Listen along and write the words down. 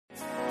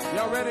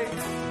Y'all ready?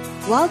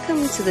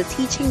 Welcome to the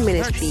teaching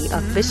ministry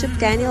of Bishop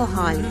Daniel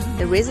Harley,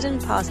 the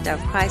resident pastor of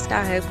Christ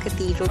Our Hope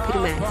Cathedral,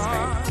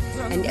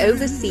 Pietermaritzburg, and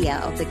overseer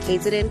of the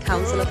KZN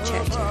Council of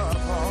Churches.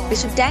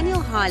 Bishop Daniel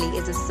Harley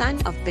is a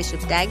son of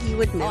Bishop Dag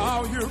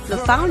Heward-Mills, the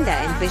founder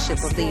and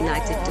bishop of the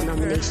United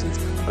Denominations,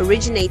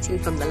 originating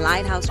from the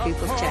Lighthouse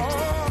Group of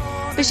Churches.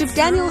 Bishop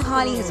Daniel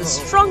Harley has a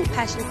strong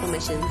passion for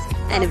missions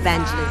and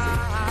evangelism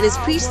and has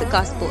preached the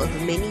gospel over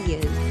many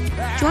years.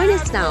 Join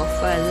us now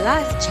for a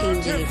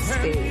life-changing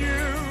experience.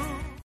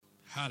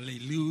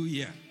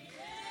 Hallelujah.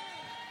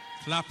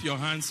 Clap your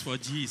hands for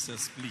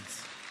Jesus,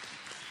 please.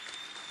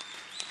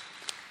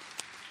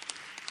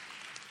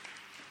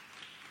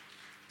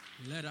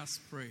 Let us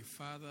pray.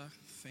 Father,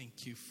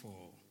 thank you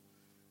for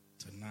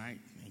tonight.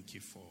 Thank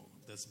you for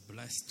this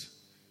blessed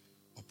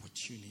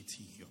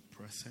opportunity in your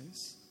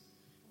presence.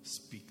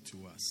 Speak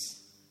to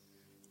us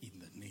in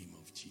the name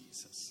of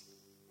Jesus.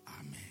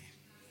 Amen.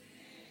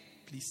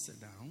 Please sit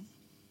down.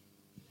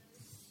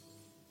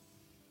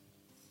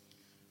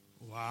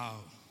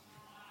 Wow.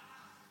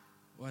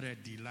 What a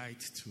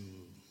delight to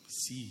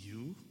see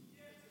you,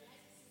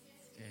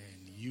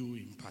 and you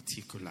in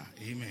particular.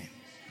 Amen.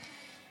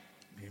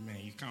 Amen.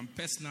 You can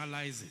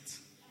personalize it.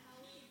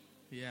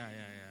 Yeah.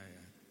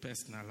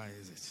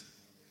 Personalize it.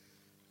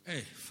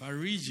 Hey,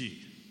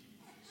 Fariji.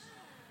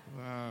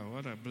 Wow,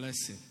 what a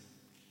blessing.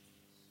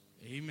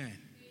 Amen.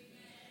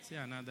 Say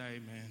another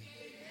amen.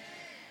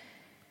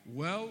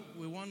 Well,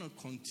 we want to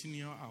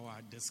continue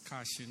our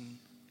discussion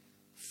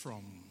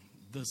from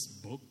this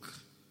book,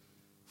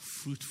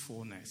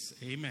 Fruitfulness.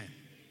 Amen.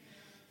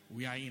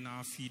 We are in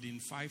our feeding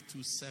 5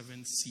 to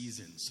 7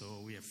 season,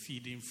 so we are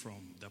feeding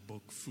from the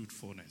book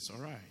Fruitfulness.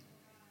 All right.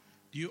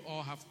 Do you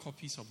all have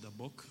copies of the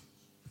book?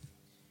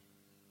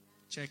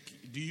 Check.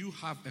 Do you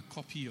have a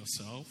copy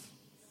yourself?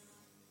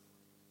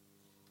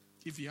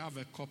 If you have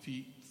a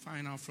copy,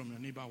 find out from your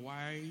neighbor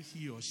why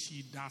he or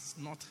she does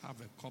not have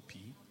a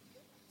copy,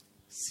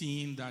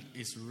 seeing that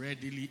it's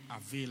readily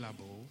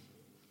available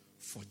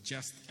for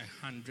just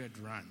 100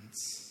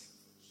 rands.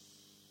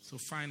 So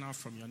find out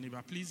from your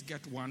neighbor. Please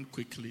get one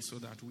quickly so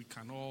that we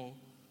can all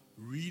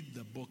read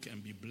the book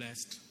and be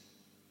blessed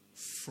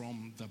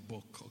from the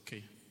book.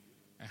 Okay,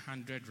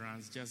 100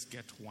 rands, just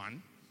get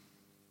one.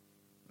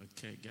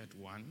 Okay, get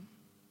one.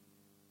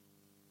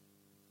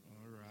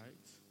 All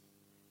right.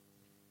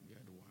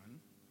 Get one.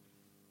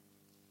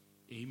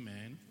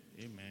 Amen.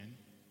 Amen.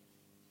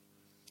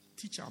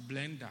 Teacher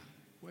Blender,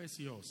 where's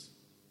yours?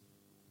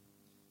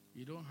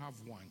 You don't have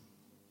one.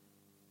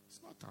 It's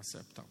not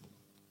acceptable.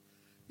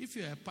 If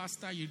you're a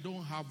pastor, you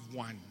don't have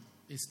one.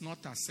 It's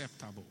not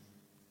acceptable.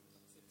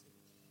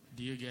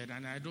 Do you get it?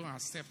 And I don't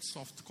accept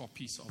soft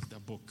copies of the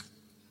book.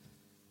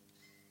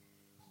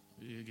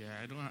 Do you get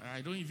it?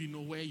 I don't even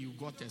know where you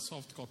got a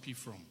soft copy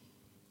from.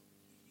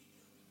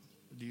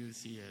 Do you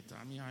see it?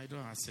 I mean, I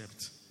don't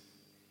accept.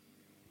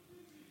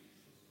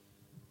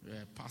 You're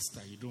a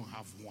pastor, you don't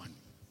have one.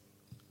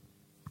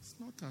 It's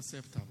not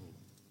acceptable.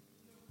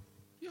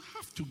 You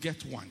have to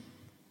get one.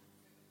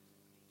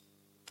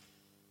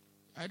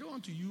 I don't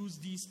want to use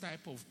these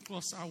type of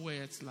closer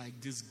words like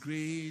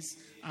disgrace,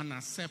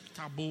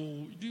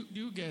 unacceptable. Do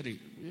you get it?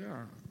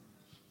 Yeah.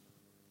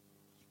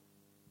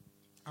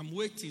 I'm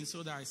waiting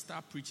so that I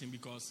start preaching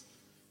because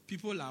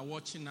people are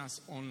watching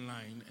us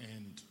online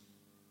and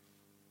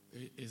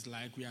it's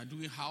like we are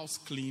doing house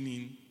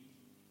cleaning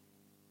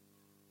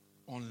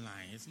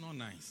online. It's not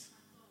nice.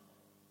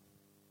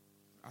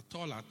 At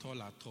all.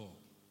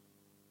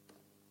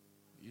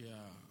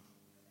 Yeah.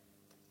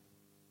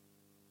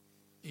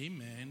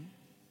 Amen.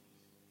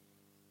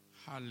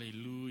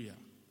 Hallelujah.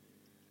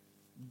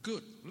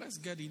 Good. Let's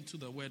get into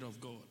the Word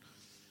of God.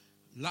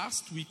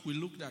 Last week we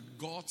looked at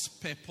God's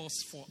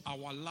purpose for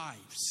our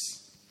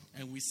lives.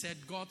 And we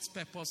said God's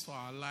purpose for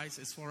our lives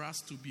is for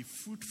us to be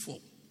fruitful.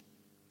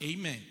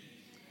 Amen.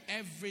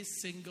 Every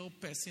single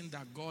person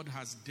that God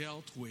has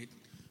dealt with,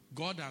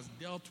 God has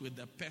dealt with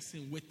the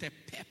person with a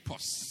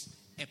purpose,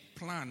 a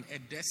plan, a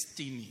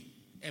destiny,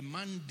 a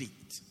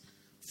mandate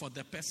for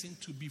the person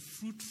to be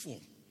fruitful.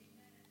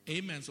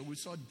 Amen. So we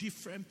saw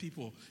different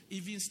people,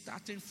 even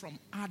starting from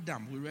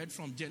Adam. We read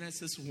from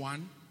Genesis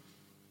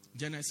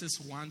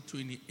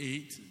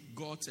 1:28.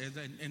 God said,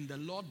 and the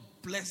Lord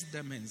blessed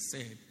them and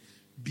said,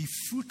 be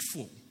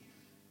fruitful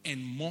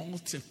and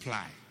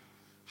multiply.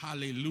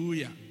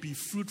 Hallelujah. Be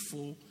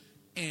fruitful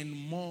and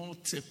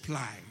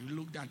multiply. We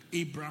looked at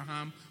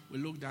Abraham. We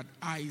looked at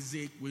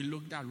Isaac. We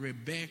looked at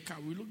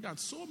Rebecca. We looked at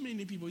so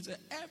many people. He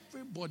said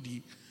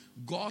everybody,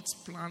 God's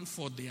plan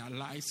for their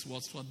lives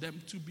was for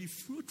them to be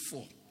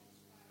fruitful.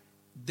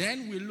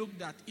 Then we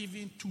looked at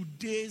even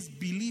today's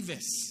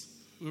believers.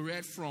 We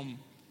read from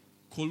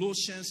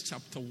Colossians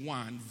chapter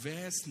 1,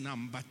 verse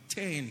number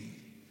 10.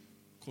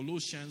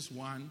 Colossians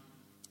 1,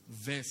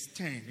 verse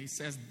 10. It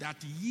says,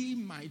 that ye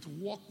might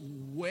walk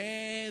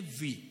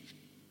worthy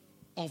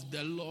of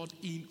the Lord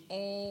in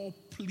all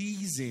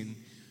pleasing,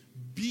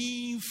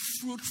 being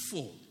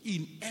fruitful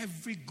in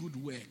every good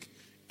work,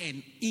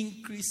 and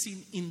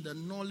increasing in the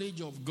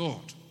knowledge of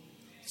God.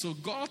 So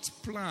God's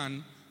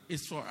plan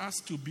is for us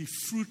to be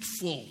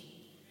fruitful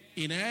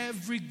in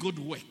every good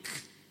work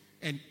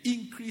and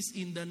increase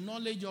in the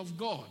knowledge of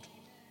God.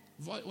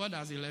 What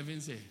does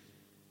 11 say?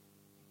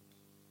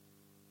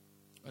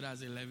 What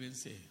does 11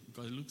 say?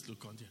 Because it looks to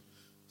continue.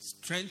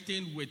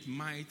 Strengthened with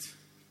might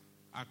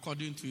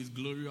according to his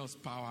glorious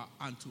power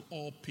unto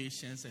all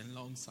patience and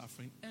long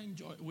suffering and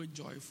joy with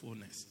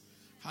joyfulness.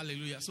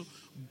 Hallelujah. So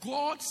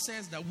God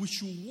says that we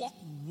should walk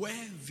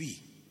worthy,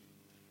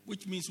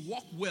 which means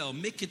walk well,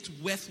 make it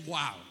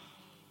worthwhile.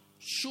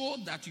 Show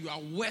that you are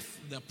worth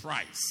the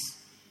price.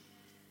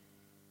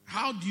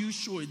 How do you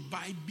show it?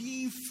 By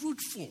being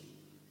fruitful.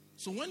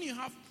 So when you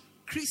have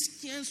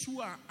Christians who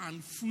are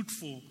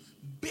unfruitful,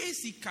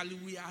 basically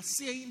we are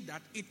saying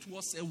that it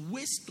was a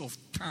waste of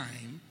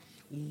time,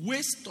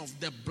 waste of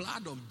the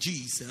blood of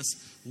Jesus,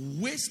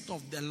 waste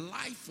of the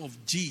life of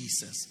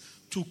Jesus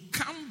to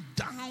come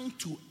down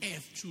to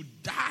earth to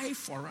die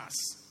for us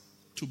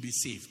to be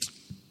saved.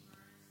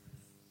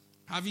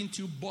 Haven't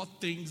you bought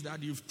things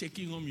that you've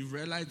taken home, you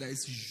realize that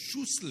it's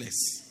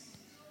useless?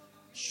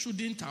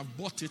 Shouldn't have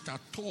bought it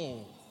at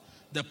all.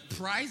 The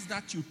price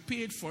that you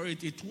paid for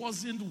it, it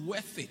wasn't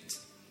worth it.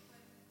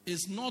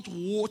 It's not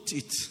worth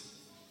it.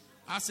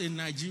 As a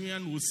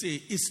Nigerian would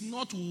say, it's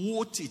not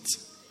worth it.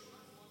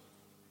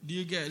 Do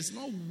you get it? It's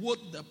not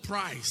worth the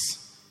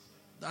price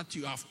that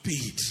you have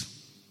paid.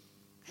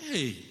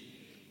 Hey,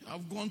 you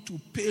have gone to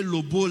pay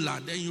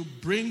Lobola, then you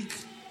bring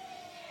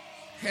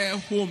her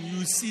home,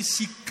 you see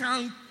she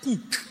can't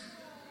cook.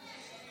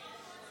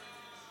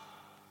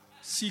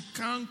 She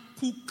can't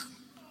cook.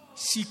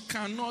 She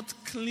cannot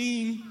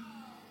clean.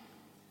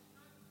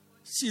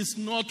 She's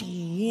not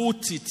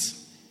worth it.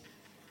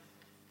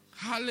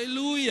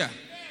 Hallelujah.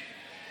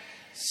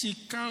 She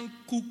can't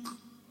cook.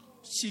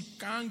 She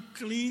can't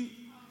clean.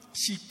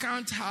 She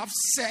can't have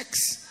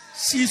sex.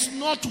 She's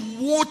not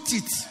worth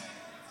it.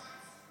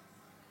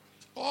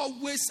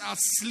 Always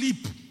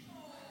asleep.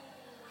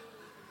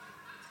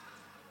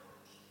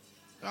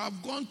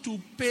 I've gone to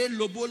pay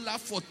Lobola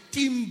for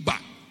timber.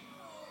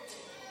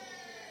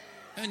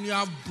 And you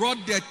have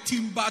brought the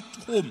timber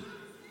home.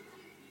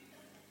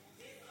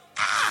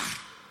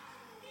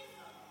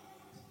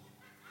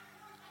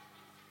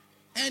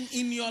 And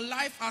in your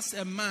life as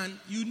a man,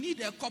 you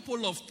need a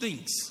couple of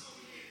things.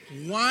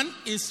 One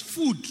is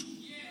food.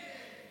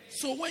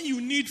 So when you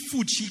need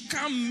food, she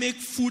can't make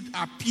food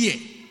appear.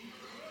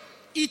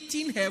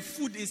 Eating her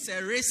food is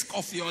a risk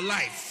of your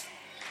life.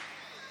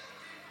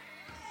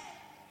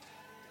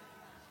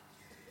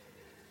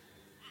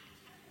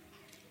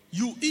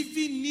 You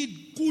even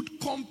need good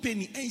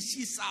company, and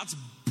she starts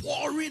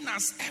boring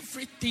as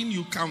everything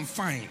you can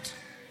find.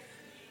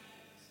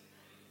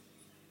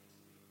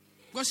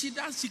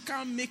 Because she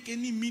can't make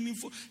any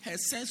meaningful. Her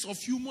sense of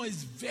humor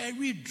is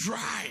very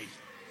dry.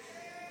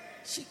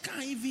 She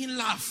can't even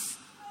laugh.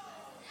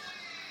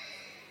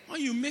 When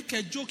you make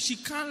a joke, she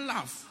can't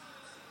laugh.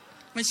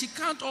 And she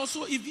can't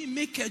also even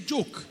make a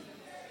joke.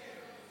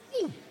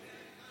 Ooh.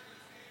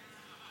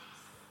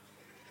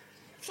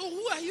 So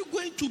who are you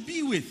going to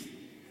be with?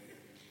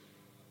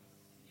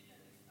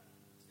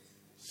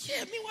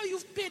 Yeah, meanwhile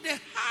you've paid a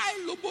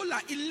high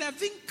Lobola,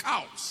 11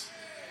 cows.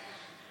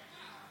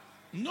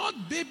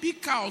 Not baby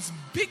cows,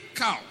 big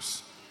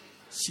cows.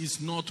 She's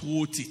not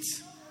worth it.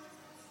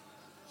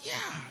 Yeah,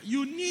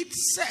 you need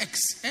sex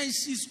and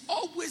she's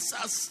always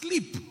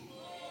asleep.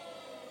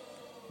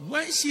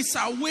 When she's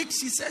awake,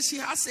 she says she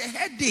has a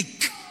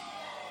headache.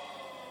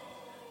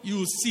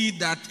 You see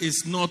that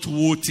it's not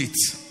worth it.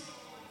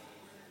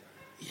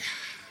 Yeah.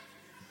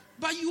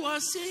 But you are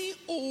saying,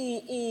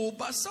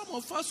 but some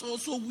of us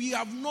also, we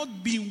have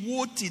not been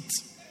worth it.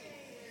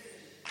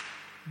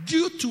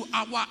 Due to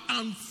our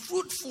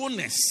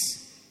unfruitfulness.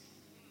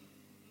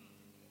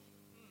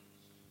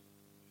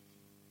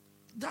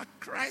 That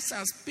Christ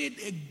has paid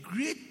a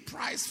great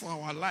price for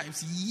our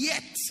lives,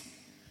 yet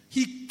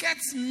he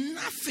gets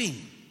nothing.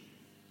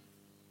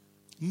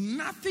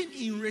 Nothing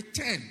in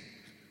return.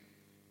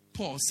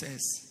 Paul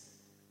says,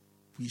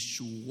 we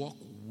should walk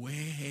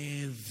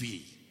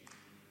worthy.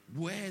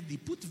 Worthy.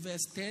 Put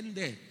verse 10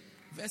 there.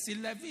 Verse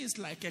 11 is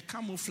like a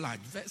camouflage.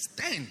 Verse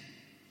 10.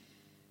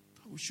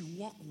 We should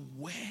walk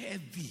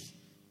worthy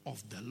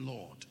of the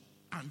Lord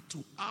and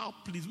to our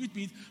please, which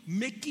means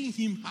making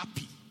him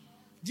happy.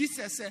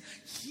 Jesus said,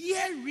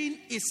 herein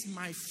is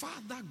my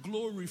Father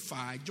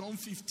glorified, John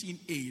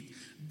 15:8,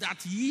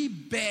 that ye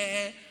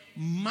bear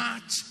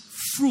much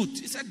fruit.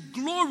 He said,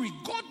 glory,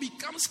 God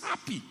becomes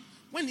happy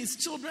when his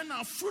children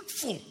are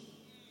fruitful.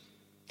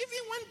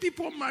 Even when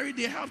people marry,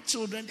 they have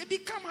children, they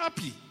become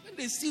happy. When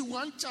they see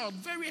one child,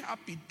 very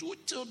happy, 2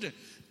 children,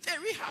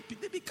 very happy.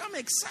 They become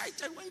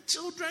excited when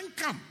children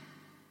come.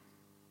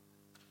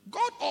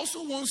 God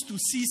also wants to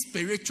see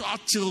spiritual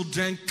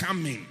children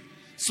coming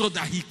so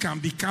that he can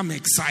become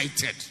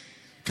excited.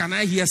 Can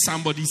I hear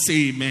somebody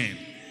say amen?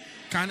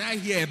 Can I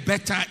hear a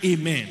better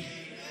amen?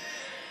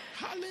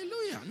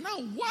 Hallelujah.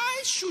 Now,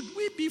 why should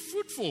we be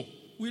fruitful?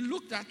 We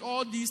looked at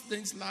all these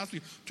things last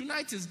week.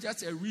 Tonight is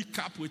just a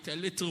recap with a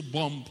little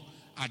bomb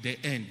at the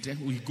end.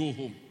 Then we go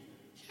home.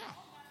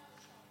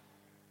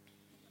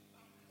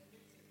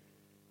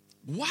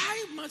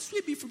 Why must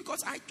we be fruitful?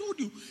 Because I told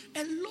you,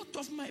 a lot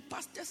of my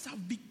pastors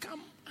have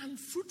become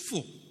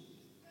unfruitful.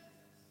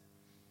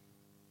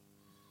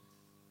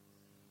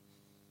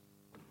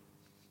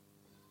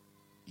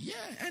 Yeah,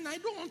 and I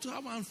don't want to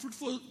have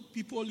unfruitful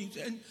people.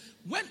 And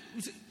when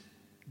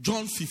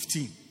John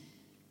 15,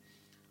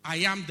 I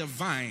am the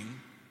vine,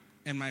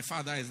 and my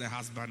Father is the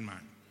husbandman.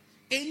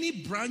 Any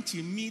branch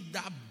in me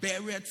that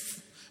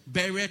beareth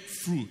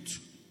fruit.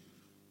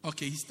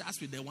 Okay, he starts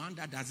with the one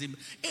that doesn't.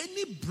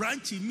 Any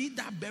branch in me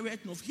that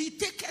beareth no fruit, he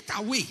taketh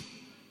away.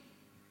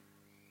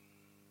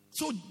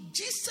 So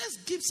Jesus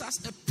gives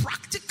us a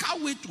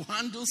practical way to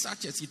handle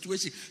such a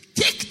situation.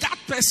 Take that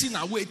person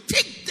away.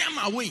 Take them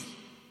away.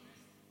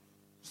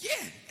 Yeah,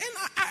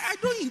 and I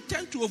don't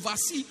intend to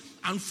oversee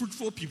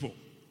unfruitful people.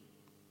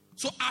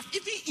 So I've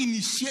even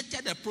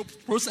initiated the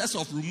process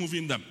of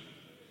removing them.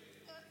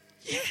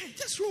 Yeah,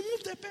 just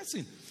remove the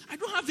person. I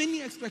don't have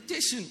any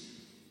expectation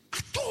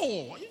at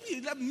all.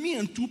 Me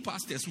and 2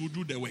 pastors will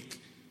do the work.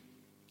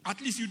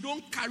 At least you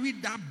don't carry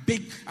that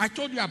big. I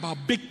told you about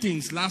big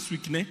things last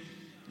week, ne?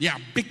 Yeah,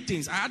 big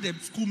things. I had a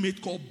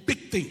schoolmate called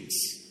Big Things.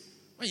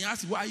 When you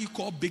ask why you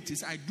call big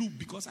things, I do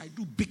because I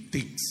do big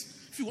things.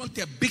 If you want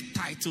a big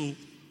title,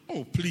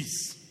 oh,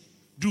 please,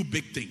 do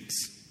big things.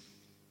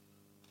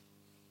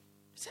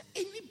 He said,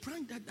 any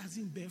branch that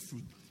doesn't bear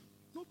fruit,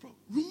 no problem.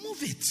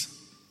 Remove it.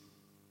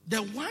 The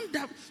one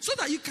that, so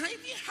that you can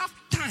even have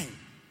time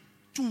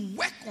to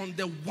work on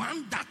the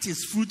one that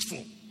is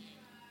fruitful.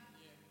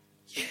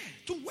 Yeah,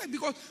 to work.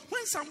 Because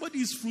when somebody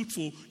is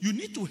fruitful, you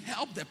need to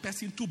help the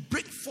person to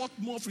bring forth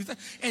more fruit.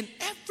 And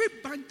every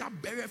branch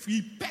that beareth fruit,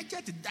 he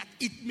begged that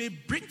it may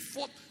bring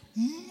forth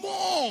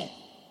more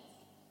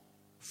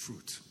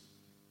fruit.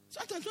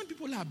 Sometimes when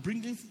people are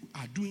doing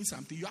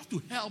something, you have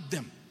to help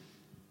them.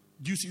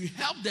 You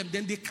help them,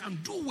 then they can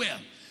do well.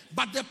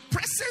 But the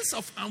presence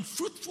of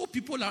unfruitful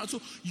people are also,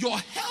 your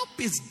help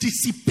is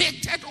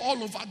dissipated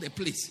all over the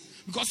place.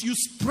 Because you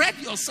spread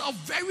yourself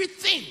very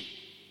thin.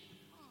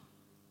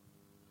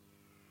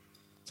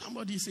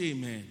 Somebody say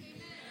amen.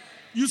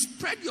 You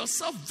spread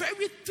yourself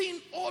very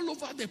thin all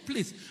over the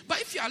place.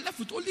 But if you are left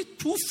with only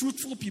 2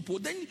 fruitful people,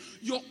 then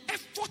your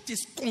effort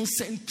is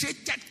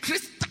concentrated,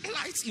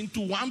 crystallized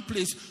into one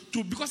place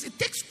because it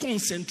takes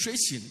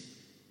concentration.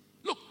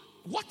 Look,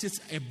 what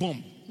is a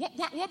bomb?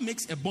 What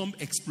makes a bomb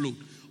explode?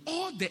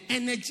 All the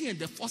energy and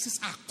the forces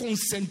are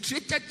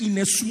concentrated in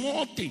a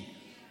small thing.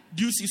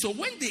 Do you see? So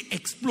when they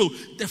explode,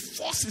 the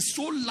force is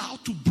so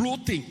loud to blow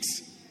things.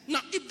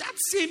 Now, if that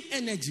same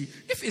energy,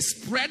 if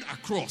it's spread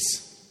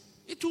across,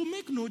 it will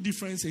make no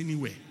difference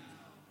anywhere.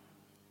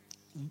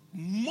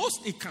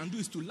 Most it can do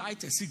is to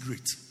light a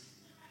cigarette.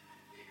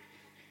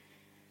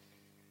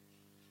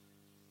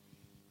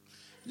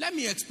 Let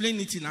me explain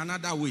it in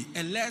another way,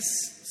 a less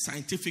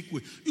scientific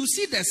way. You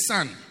see the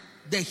sun,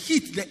 the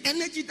heat, the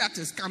energy that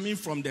is coming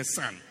from the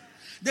sun.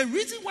 The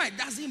reason why it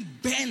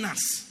doesn't burn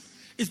us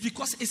is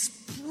because it's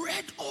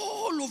spread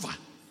all over.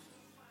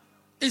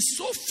 It's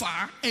so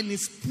far and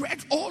it's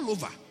spread all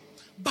over.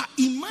 But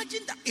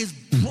imagine that it's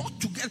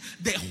brought together.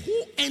 The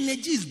whole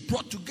energy is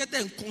brought together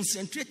and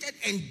concentrated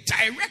and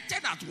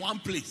directed at one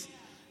place.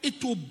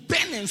 It will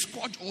burn and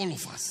scorch all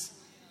of us.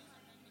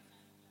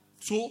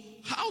 So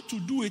how to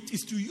do it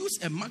is to use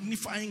a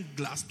magnifying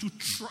glass to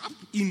trap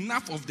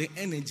enough of the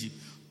energy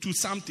to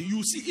something.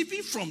 You see,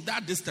 even from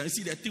that distance,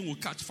 see the thing will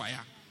catch fire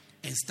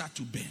and start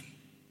to burn.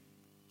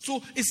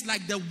 So it's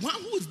like the one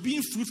who is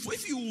being fruitful.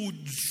 If you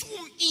would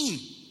zoom in,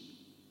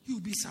 you'll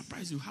be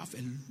surprised you have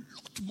a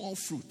lot more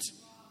fruit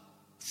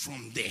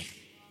from there.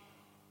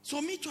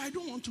 So me too, I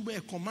don't want to be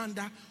a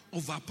commander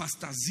over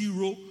Pastor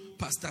Zero.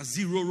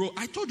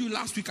 I told you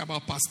last week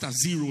about Pastor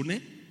Zero,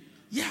 ne?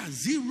 Yeah,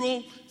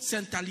 Zero,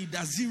 center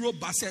leader, Zero,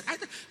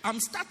 Bacenta. I'm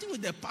starting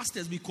with the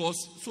pastors because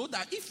so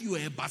that if you are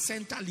a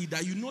Bacenta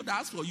leader, you know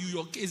that's for you,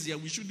 your case here,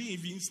 we shouldn't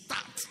even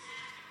start.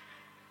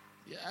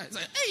 Yeah, it's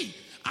like, hey,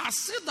 I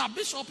said that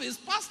bishop, his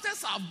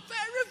pastors are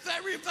very.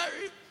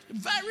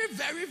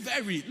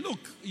 Look,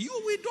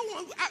 we don't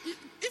want.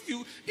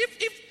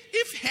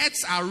 If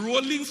heads are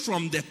rolling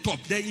from the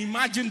top, then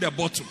imagine the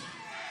bottom.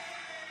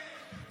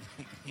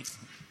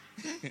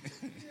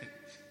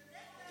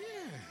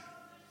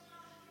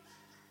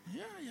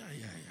 Yeah.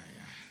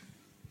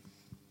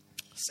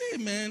 Say,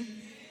 man.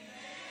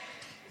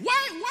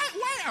 Why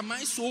am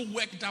I so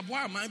worked up?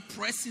 Why am I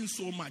pressing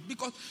so much?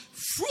 Because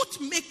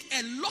fruit make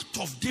a lot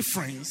of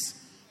difference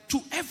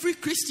to every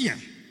Christian.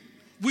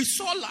 We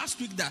saw last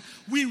week that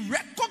we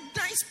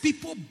recognize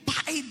people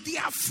by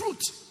their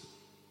fruit.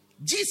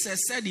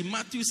 Jesus said in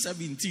Matthew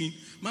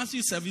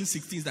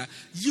 7:16 that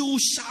you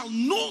shall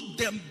know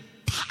them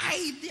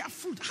by their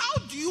fruit. How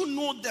do you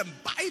know them?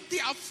 By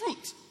their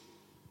fruit.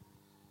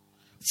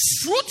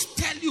 Fruit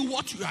tell you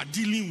what you are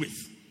dealing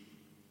with.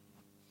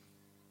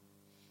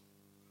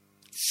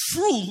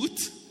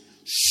 Fruit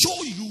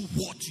show you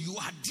what you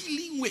are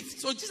dealing with.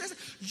 So Jesus said,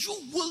 you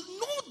will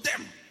know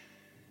them.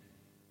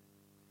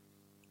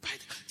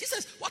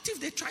 Jesus, what if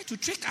they try to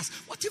trick us?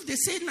 What if they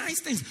say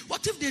nice things?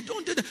 What if they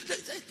don't do that?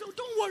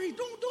 Don't worry.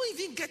 Don't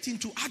even get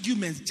into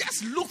arguments.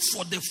 Just look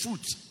for the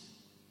fruit.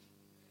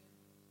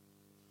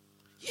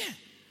 Yeah.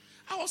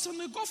 I was on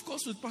the golf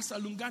course with Pastor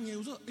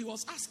Lungani. He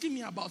was asking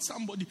me about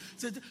somebody. I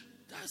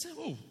said,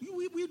 oh,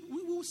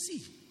 we will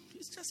see.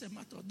 It's just a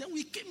matter. Then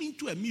we came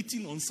into a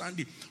meeting on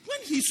Sunday.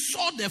 When he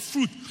saw the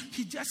fruit,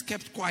 he just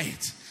kept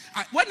quiet.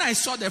 When I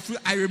saw the fruit,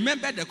 I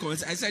remembered the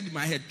conversation. I said in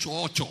my head,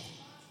 cho.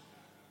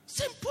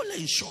 Simple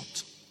and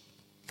short.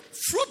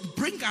 Fruit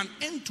bring an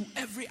end to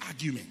every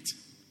argument.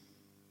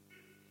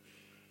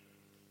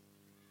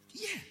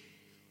 Yeah.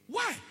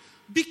 Why?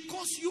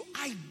 Because you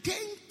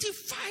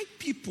identify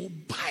people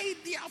by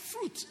their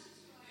fruit.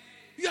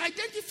 You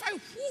identify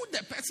who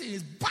the person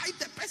is by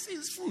the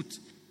person's fruit.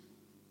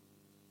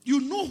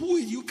 You know who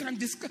you can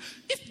discuss.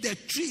 If the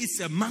tree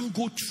is a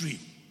mango tree,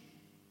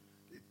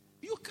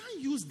 you can't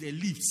use the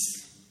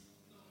leaves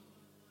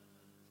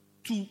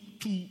to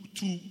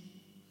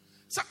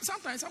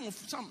sometimes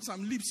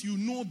some leaves you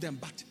know them,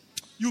 but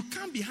you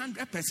can't be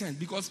 100%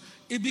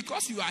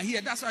 because you are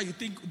here. That's why you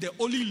think the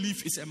only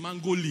leaf is a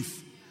mango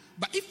leaf.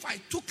 But if I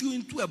took you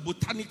into a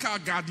botanical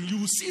garden,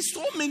 you will see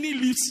so many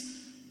leaves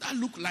that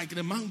look like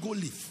the mango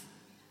leaf.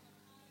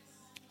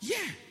 Yeah.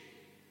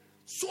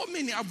 So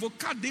many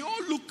avocado, they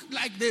all look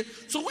like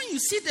so when you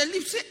see the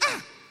leaf, say,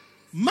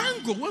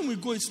 mango. When we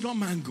go, it's not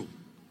mango.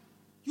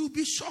 You'll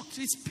be shocked.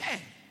 It's pear.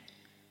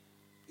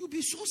 You'll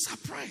be so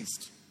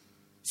surprised.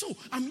 So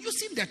I'm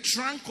using the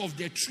trunk of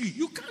the tree.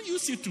 You can't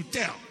use it to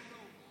tell.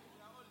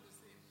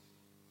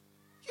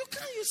 You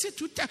can't use it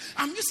to tell.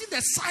 I'm using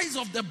the size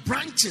of the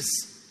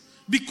branches.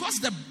 Because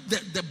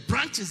the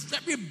branch is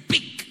very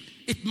big,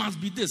 it must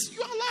be this.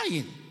 You are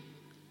lying.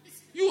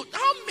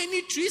 How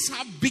many trees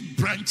have big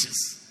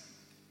branches?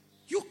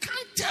 You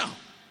can't tell.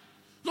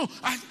 No,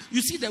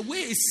 you see the way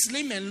it's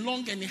slim and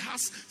long and it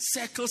has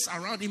circles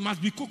around. It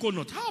must be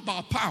coconut. How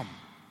about palm?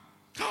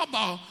 How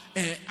about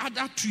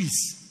other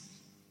trees?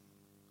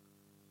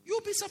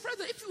 You'll be surprised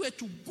that if you were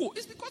to go,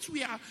 it's because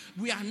we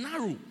are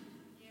narrow.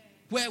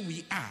 Where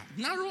we are.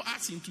 Narrow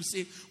as in to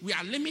say we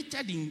are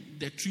limited in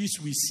the trees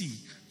we see.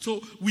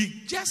 So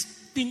we just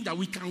think that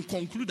we can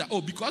conclude that,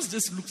 because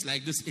this looks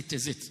like this, it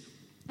is it.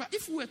 But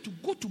if we were to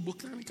go to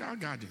botanical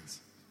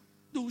gardens,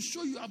 they will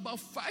show you about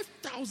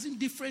 5,000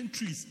 different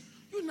trees.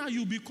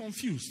 You'll be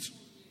confused.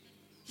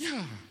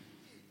 Yeah.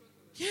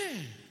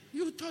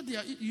 You thought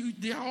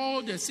they are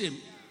all the same.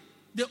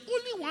 The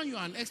only one you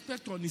are an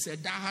expert on is a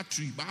daha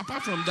tree. But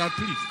apart from that,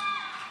 please.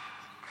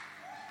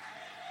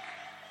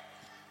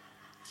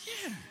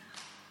 Yeah.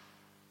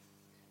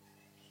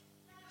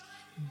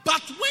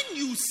 But when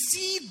you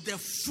see the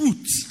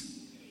fruit,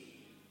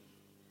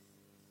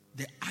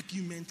 the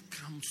argument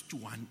comes to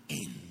an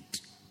end.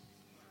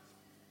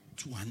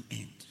 To an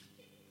end.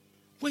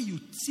 When you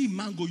see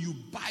mango, you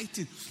bite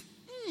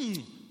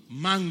it.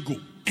 Mango.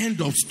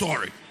 End of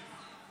story.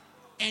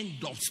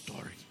 End of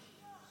story.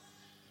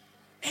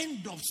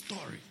 End of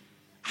story.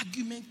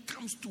 Argument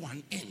comes to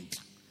an end.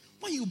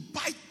 When you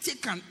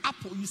take an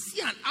apple, you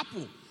see an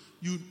apple.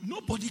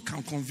 Nobody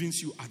can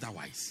convince you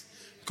otherwise.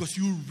 Because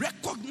you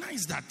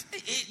recognize that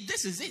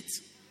this is it.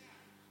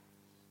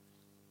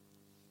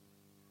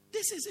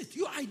 This is it.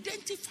 You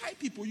identify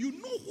people. You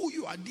know who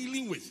you are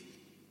dealing with.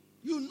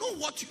 You know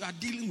what you are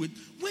dealing with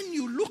when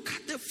you look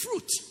at the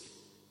fruit.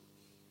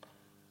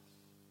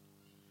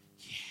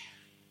 Yeah.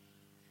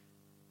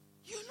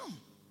 You know.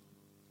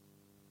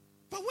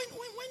 But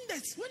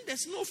when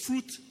there's no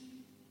fruit,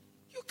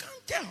 you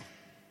can't tell.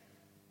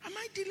 Am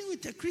I dealing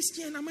with a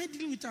Christian? Am I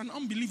dealing with an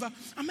unbeliever?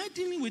 Am I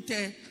dealing with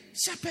a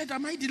shepherd?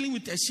 Am I dealing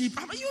with a sheep?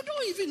 You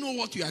don't even know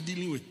what you are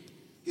dealing with.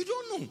 You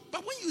don't know.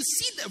 But when you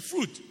see the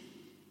fruit,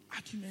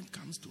 argument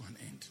comes to an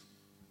end.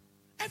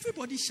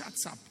 Everybody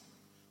shuts up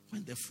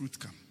when the fruit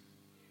comes.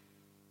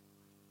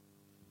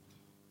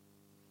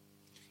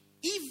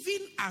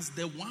 Even as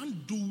the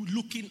one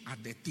looking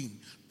at the thing,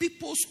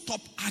 people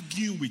stop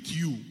arguing with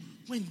you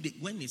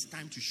when it's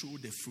time to show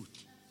the fruit.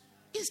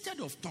 Instead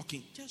of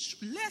talking,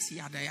 just less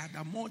yada,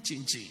 more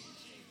chin.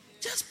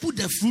 Just put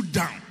the fruit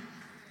down.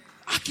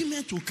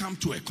 Argument will come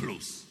to a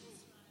close.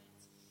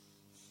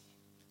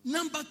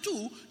 Number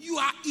 2, you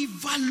are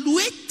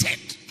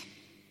evaluated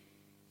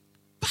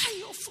by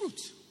your fruit.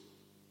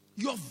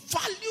 Your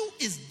value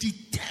is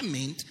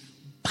determined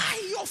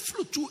by your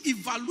fruit. To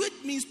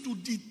evaluate means to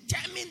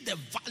determine the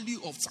value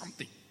of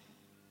something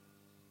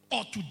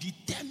or to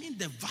determine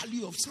the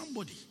value of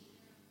somebody.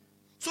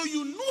 So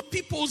you know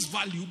people's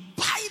value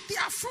by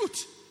their fruit.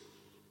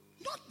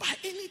 Not by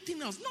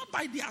anything else. Not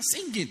by their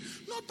singing.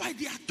 Not by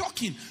their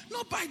talking.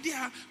 Not by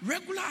their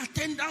regular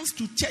attendance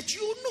to church.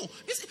 You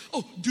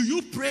know. Do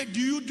you pray?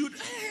 Do you do?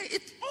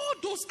 All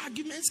those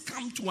arguments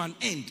come to an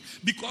end.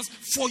 Because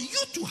for you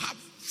to have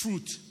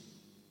fruit,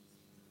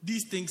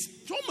 these things,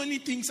 so many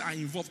things are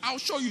involved. I'll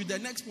show you the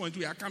next point.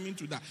 We are coming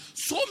to that.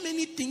 So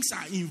many things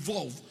are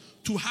involved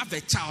to have a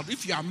child.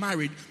 If you are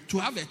married, to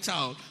have a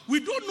child. We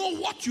don't know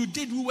what you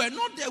did. We were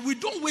not there. We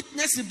don't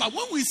witness it. But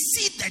when we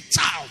see the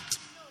child,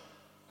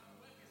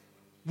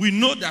 we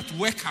know that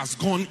work has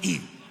gone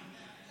in.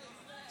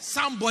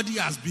 Somebody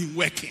has been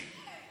working.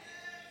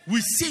 We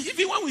see,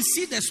 even when we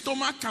see the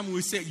stomach come,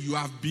 we say, you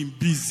have been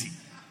busy.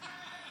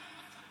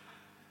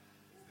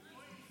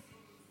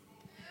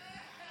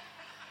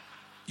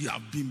 You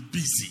have been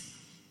busy.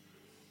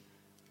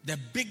 The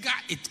bigger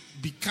it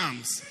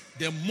becomes,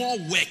 the more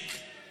work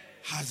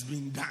has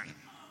been done.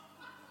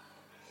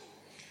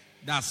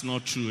 That's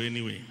not true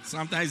anyway.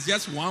 Sometimes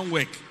just one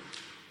work,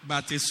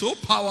 but it's so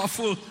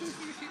powerful.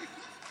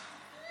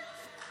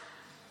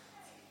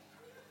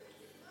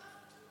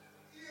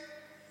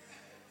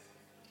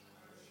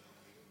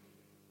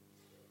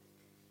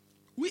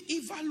 We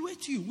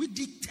evaluate you. We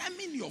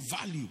determine your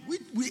value. We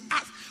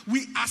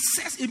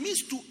assess. It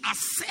means to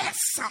assess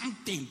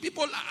something.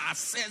 People are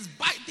assessed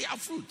by their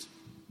fruit.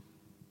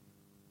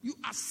 You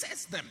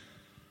assess them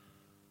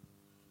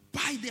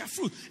by their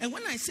fruit. And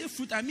when I say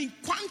fruit, I mean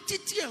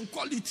quantity and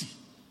quality.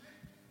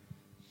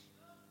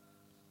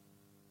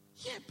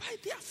 Yeah, by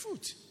their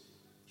fruit.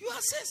 You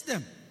assess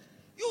them.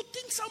 You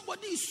think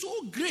somebody is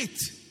so great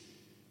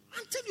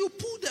until you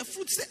pull the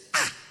fruit, say,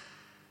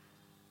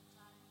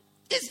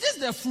 is this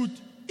the fruit?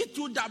 It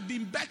would have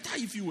been better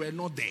if you were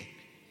not there.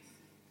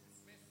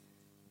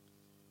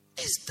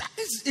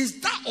 Is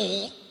that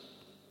all?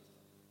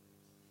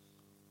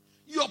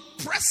 Your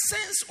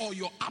presence or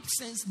your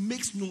absence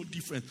makes no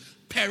difference.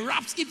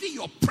 Perhaps even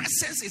your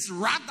presence is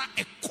rather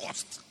a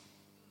cost.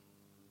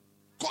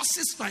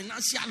 Causes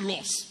financial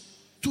loss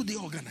to the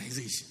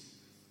organization.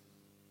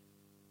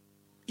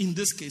 In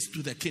this case,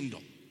 to the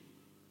kingdom.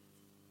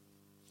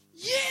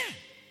 Yeah.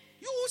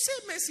 You will say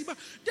mercy, but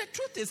the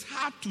truth is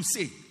hard to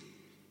say.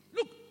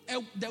 Look,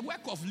 the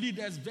work of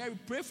leaders,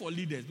 pray for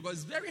leaders, because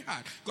it's very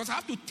hard. Because I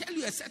have to tell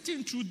you a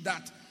certain truth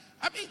that,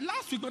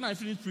 last week when I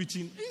finished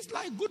preaching, it's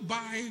like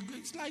goodbye.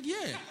 It's like, yeah.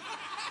 Even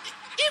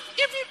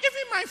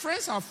my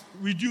friends have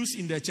reduced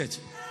in the church.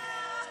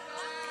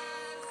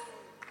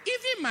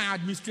 Even my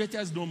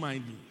administrators don't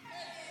mind me.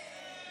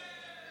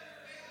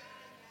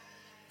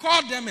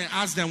 Call them and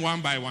ask them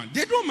one by one.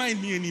 They don't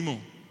mind me anymore.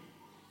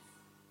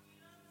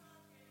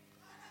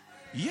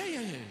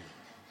 Yeah.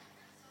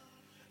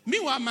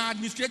 Meanwhile, my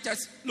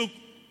administrators, look,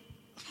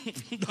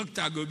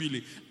 Dr.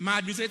 Gobile, my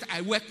administrators,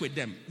 I work with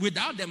them.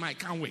 Without them, I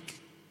can't work.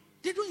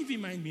 They don't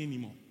even mind me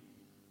anymore.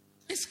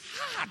 It's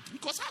hard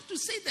because I have to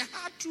say the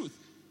hard truth.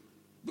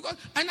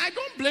 And I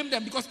don't blame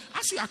them because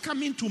as you are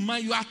coming to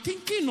mind, you are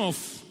thinking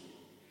of,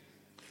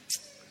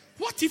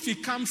 what if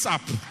it comes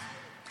up?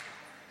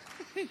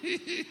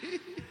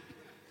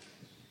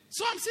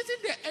 So I'm sitting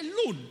there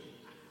alone.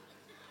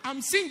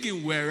 I'm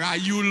singing, where are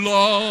you,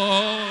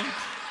 Lord?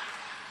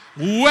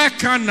 Where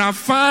can I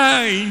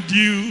find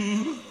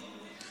you?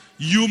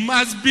 You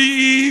must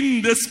be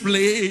in this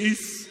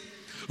place,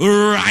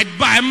 right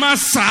by my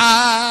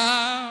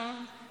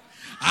side.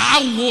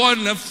 I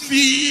want to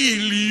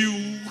feel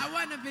you. I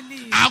want to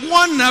believe. I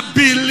want to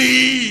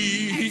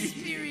believe.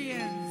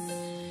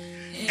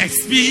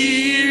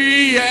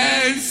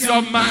 Experience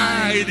your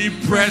mighty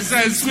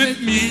presence with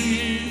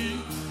me.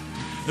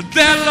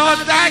 The Lord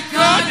thy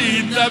God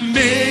in the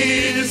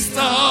midst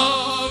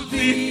of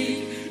thee.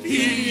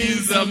 He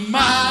is a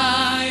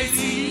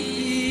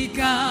mighty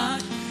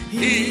God.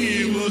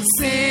 He will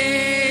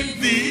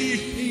save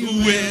thee.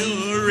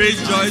 Will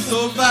rejoice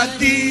over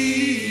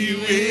thee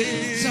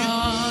with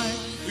joy.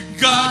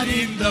 God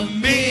in the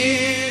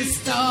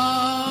midst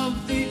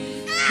of thee.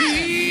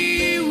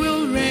 He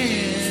will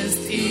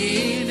rest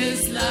in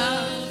his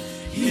love.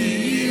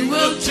 He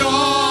will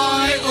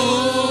joy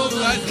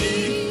over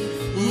thee.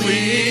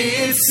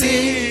 We're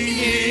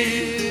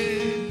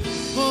singing.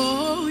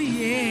 Oh,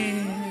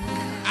 yeah.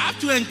 I have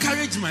to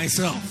encourage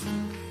myself.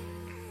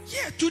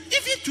 Yeah,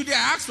 even today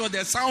I asked for the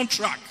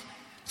soundtrack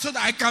so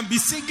that I can be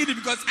singing it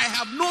because I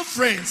have no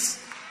friends.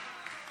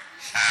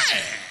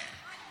 Hey!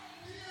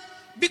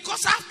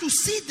 Because I have to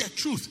see the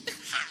truth. The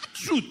hard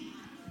truth.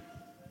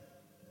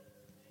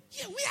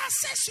 Yeah, we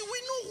assess you. We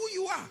know who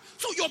you are.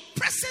 So your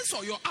presence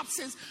or your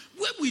absence,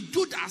 when we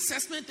do the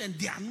assessment and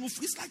there are no,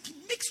 it's like it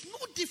makes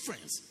no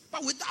difference.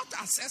 But without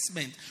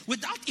assessment,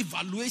 without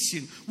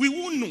evaluation, we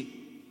won't know.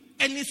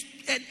 And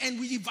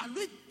we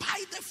evaluate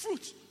by the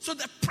fruit. So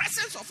the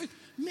presence of it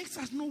makes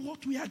us know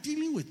what we are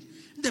dealing with.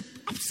 The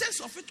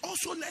absence of it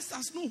also lets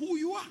us know who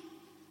you are.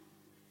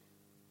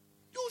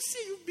 You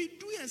see, you've been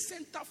doing a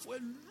center for a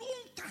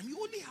long time. You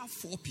only have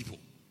 4 people.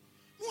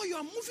 No, you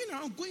are moving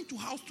around, going to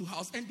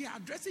house, and they are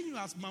addressing you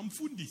as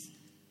Mamfundis.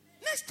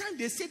 Next time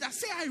they say that,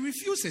 say, I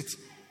refuse it.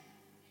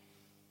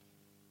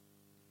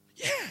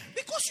 Yeah,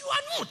 because you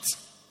are not.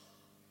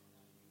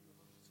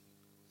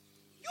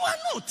 You are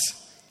not.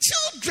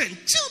 Children,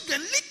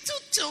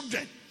 little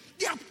children.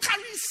 They are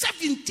carrying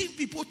 17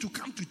 people to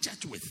come to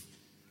church with.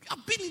 You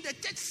have been in the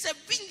church 7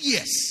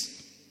 years.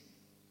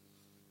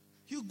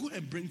 You go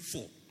and bring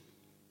 4.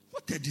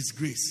 What a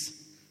disgrace.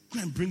 Go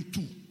and bring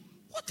 2.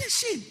 What a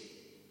shame.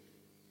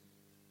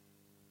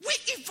 We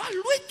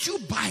evaluate you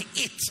by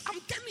it.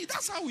 I'm telling you,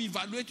 that's how we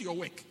evaluate your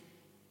work.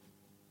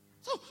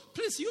 So,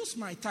 please use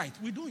my tithe.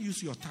 We don't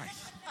use your tithe.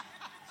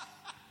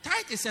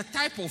 Tithe is a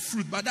type of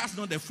fruit, but that's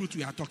not the fruit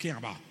we are talking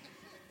about.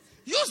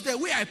 Use the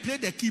way I play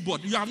the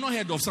keyboard. You have not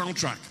heard of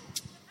soundtrack.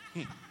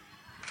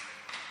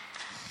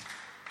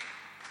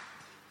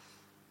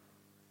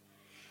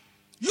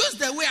 Use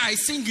the way I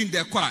sing in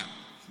the choir.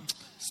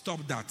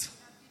 Stop that.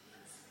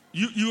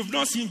 You have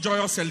not seen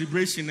Joyous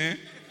Celebration, eh?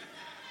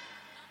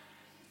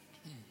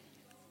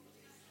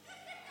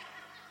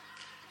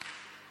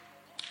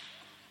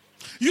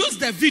 Use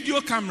the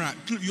video camera.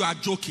 You are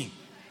joking.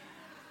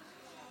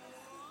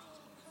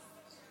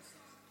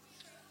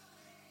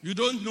 You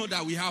don't know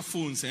that we have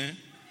phones, eh?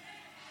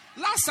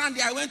 Last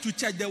Sunday I went to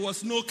church. There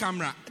was no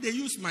camera. They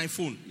used my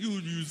phone. You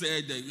use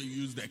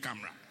the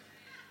camera.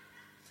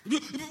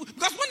 Because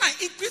when I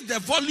increase the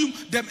volume,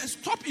 they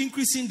stop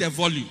increasing the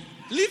volume.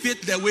 Leave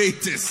it the way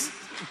it is.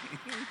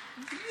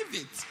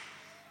 Leave it.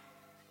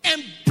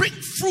 And bring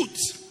fruit.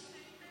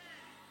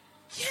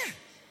 Yeah.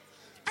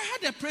 I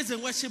had a praise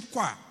and worship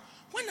choir.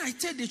 When I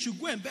tell they should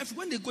go and bath,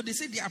 when they go, they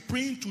say they are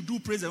praying to do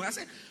praise and worship.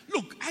 I said,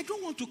 look, I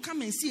don't want to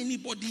come and see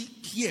anybody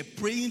here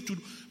praying to.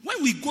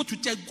 When we go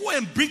to church, go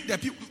and bring the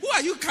people. Who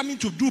are you coming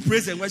to do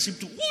praise and worship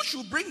to? Who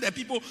should bring the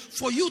people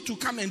for you to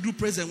come and do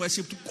praise and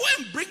worship to? Go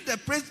and bring the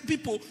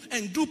people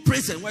and do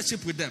praise and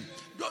worship with them.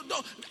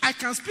 I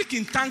can speak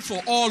in tongues for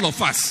all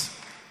of us.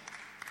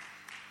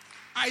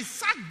 I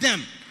sacked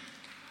them.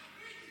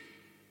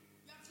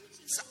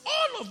 So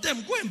all of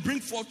them go and bring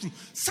forth fruit.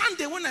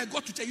 Sunday when I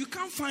got to church, you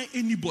can't find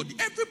anybody.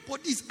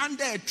 Everybody is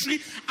under a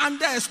tree,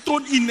 under a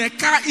stone, in a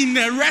car, in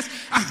a rest.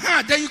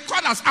 Then you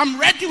call us, I'm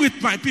ready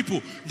with my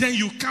people. Then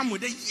you come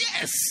with it.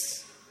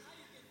 Yes.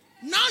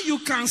 Now you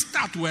can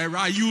start. Where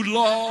are you,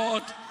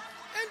 Lord?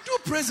 And do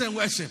praise and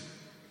worship.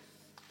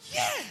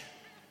 Yeah.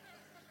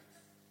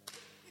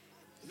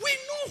 We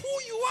know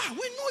who you are.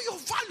 We know your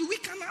value. We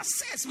can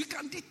assess. We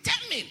can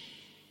determine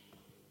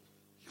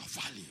your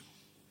value.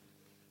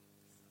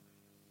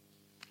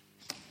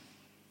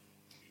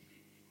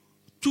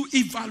 To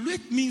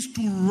evaluate means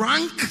to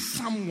rank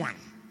someone.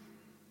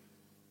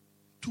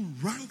 To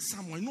rank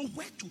someone. You know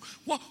where to,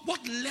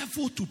 what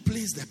level to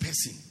place the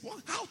person.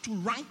 How to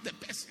rank the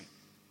person.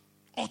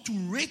 Or to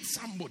rate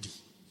somebody.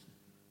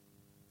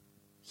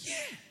 Yeah.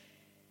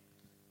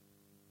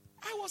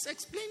 I was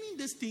explaining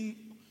this thing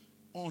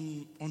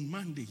on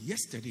Monday,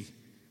 yesterday,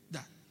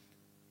 that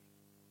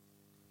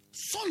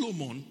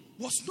Solomon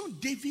was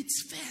not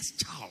David's first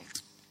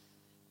child.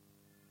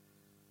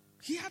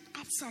 He had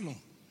Absalom.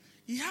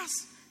 He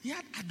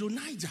had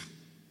Adonijah.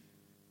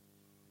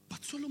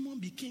 But Solomon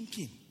became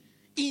king.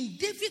 In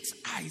David's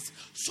eyes,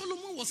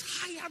 Solomon was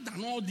higher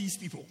than all these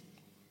people.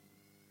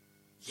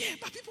 Yeah,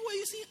 but people were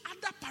using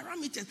other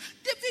parameters.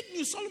 David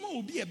knew Solomon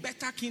would be a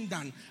better king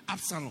than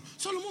Absalom.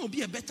 Solomon would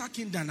be a better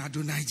king than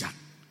Adonijah.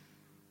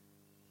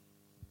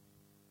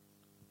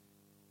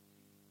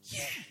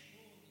 Yeah.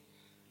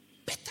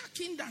 Better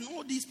king than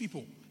all these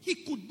people. He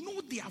could know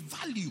their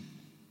value.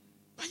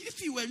 But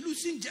if you were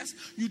losing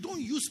you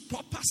don't use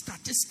proper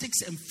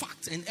statistics and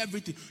facts and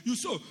everything. You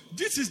saw,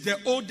 this is the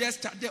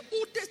oldest. The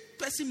oldest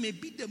person may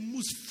be the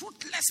most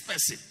fruitless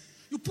person.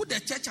 You put the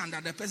church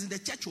under the person, the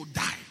church will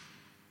die.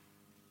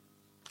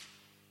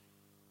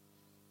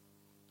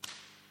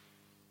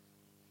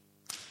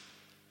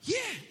 Yeah,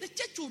 the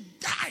church will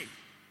die.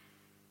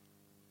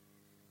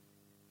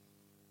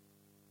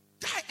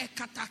 Die a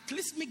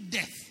cataclysmic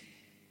death.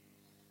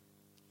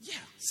 Yeah,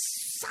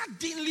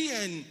 suddenly,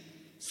 and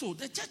so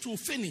the church will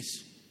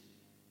finish.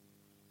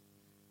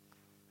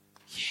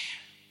 Yeah.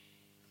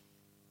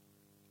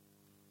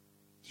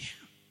 Yeah.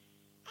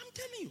 I'm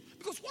telling you.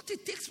 Because what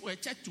it takes for a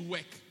church to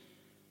work.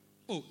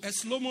 Oh, a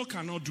slow-mo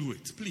cannot do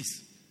it.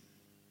 Please.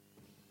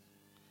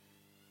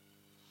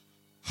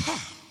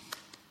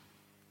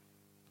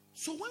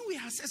 So when we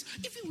assess,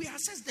 even we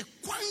assess the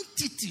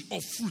quantity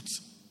of fruit,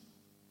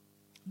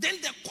 then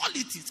the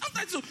quality.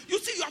 Sometimes you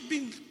see you have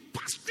been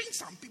pastoring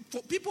some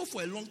people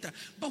for a long time,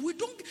 but we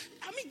don't.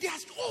 I mean, they are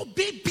all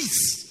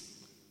babies.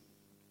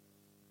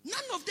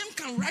 None of them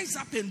can rise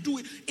up and do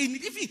it. And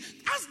even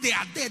as they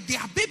are there, they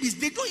are babies.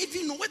 They don't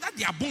even know whether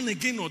they are born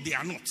again or they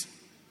are not.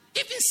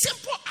 Even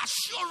simple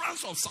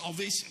assurance of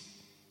salvation.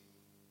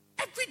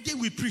 Every day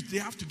we preach, they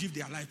have to give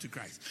their life to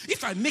Christ.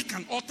 If I make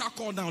an altar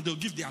call now, they'll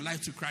give their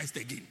life to Christ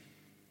again.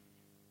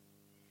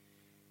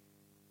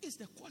 It's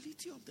the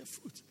quality of the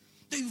fruit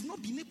that you've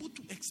not been able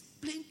to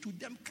explain to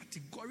them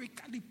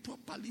categorically,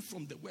 properly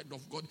from the word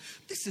of God.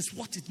 This is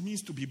what it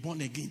means to be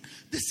born again.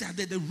 These are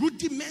the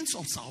rudiments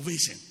of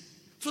salvation,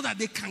 so that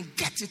they can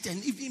get it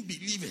and even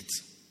believe it.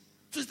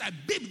 So it's like,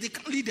 babe, they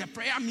can't lead a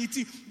prayer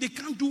meeting. They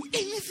can't do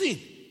anything.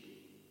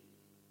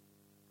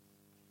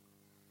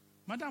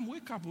 Madam,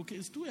 wake up, okay?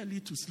 It's too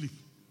early to sleep.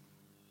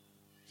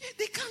 Yeah,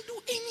 they can't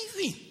do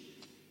anything.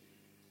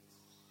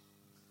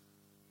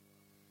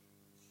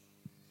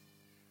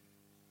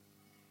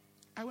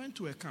 I went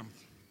to a camp.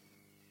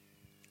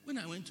 When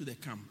I went to the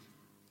camp,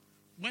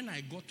 when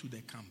I got to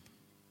the camp,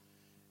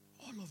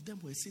 all of them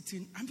were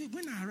sitting. I mean,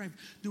 when I arrived,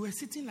 they were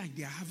sitting like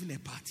they are having a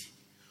party.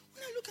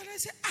 When I look at it, I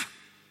say,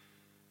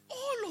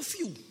 all of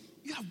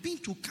you have been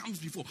to camps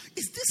before.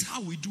 Is this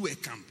how we do a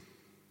camp?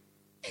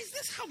 Is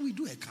this how we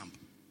do a camp?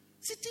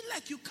 Sitting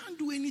like you can't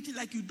do anything,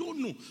 like you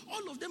don't know.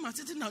 All of them are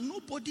sitting there,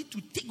 nobody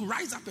to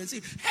rise up and say,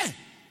 hey,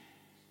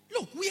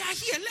 look, we are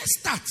here, let's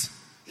start.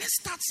 Let's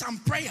start some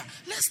prayer.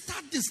 Let's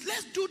start this.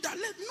 Let's do that.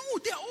 No,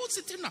 they're all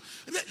sitting there.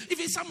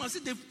 Even someone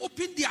said they've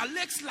opened their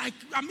legs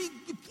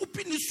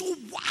open it so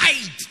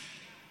wide.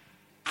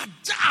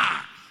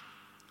 Ajar.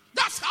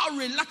 That's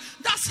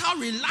how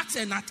relaxed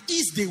and at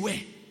ease they were.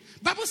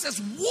 Bible says,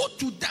 woe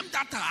to them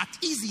that are at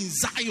ease in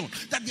Zion,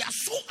 that they are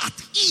so at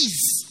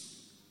ease.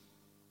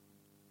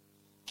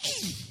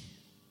 Hey.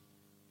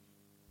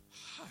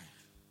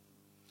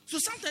 So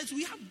sometimes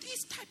we have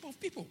these type of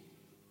people.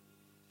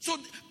 So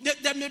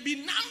there may be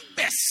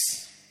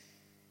numbers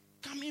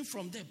coming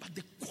from there, but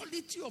the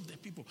quality of the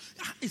people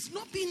is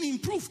not being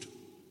improved.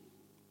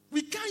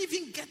 We can't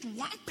even get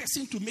one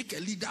person to make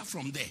a leader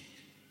from there.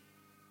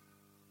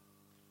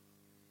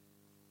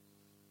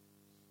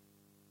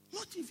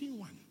 Not even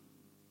one.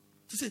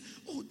 To say,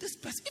 oh, this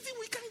person, even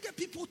we can't get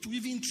people to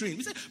even train.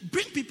 We say,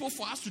 bring people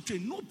for us to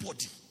train.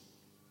 Nobody.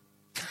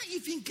 Can't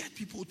even get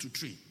people to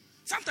train.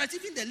 Sometimes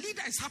even the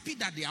leader is happy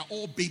that they are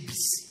all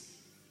babies.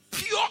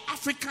 Pure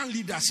African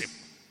leadership.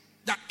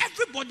 That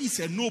everybody is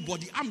a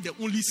nobody. I'm the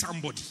only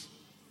somebody.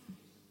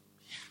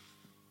 Yeah.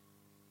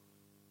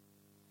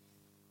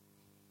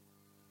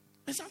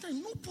 And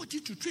sometimes nobody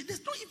to train.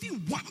 There's not even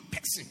one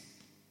person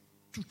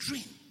to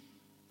train.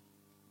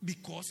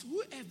 Because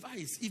whoever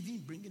is even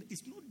bringing it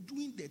is not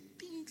doing the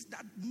things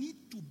that need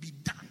to be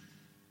done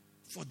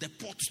for the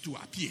pots to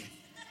appear.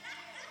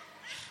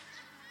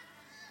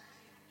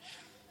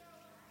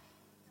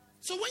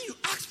 So when you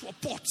ask for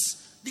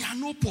pots, there are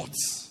no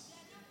pots.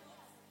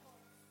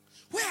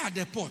 Where are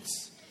the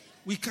pots?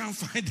 We can't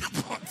find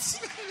the pots.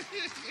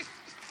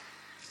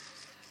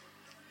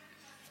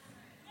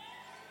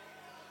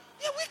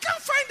 Yeah, we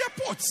can't find the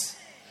pots.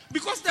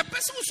 Because the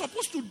person who's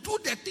supposed to do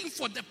the thing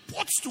for the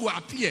pots to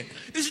appear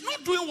is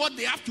not doing what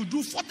they have to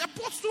do for the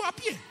pots to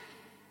appear.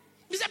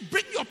 He said,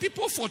 bring your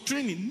people for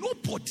training.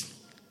 Nobody.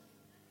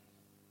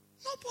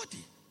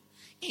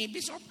 Hey,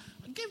 Bishop,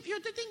 you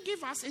didn't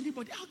give us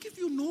anybody. I'll give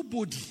you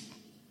nobody.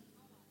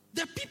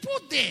 The people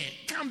there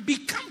can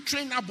become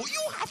trainable.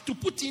 You have to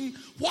put in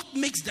what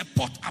makes the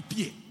pot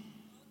appear.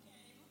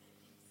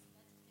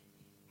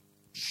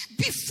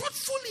 Be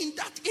fruitful in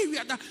that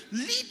area. That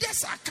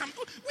leaders are coming.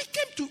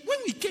 When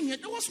we came here,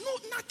 there was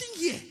nothing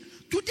here.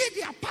 Today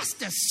they are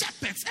pastors,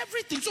 shepherds,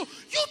 everything. So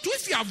you too,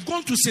 if you have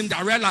gone to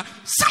Cinderella,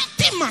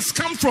 something must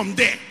come from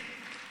there.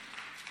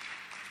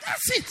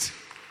 That's it.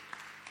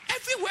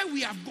 Everywhere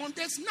we have gone,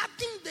 there's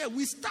nothing there.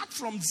 We start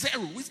from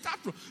zero.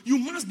 You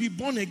must be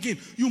born again.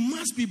 You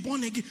must be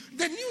born again.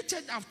 The new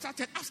church I've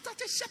started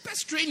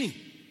shepherds training.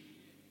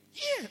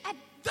 Yeah, I've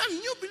done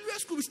new believer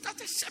school. We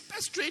started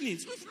shepherds training.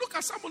 So if you look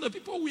at some of the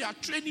people we are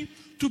training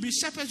to be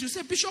shepherds, you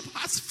say, Bishop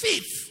has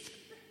faith.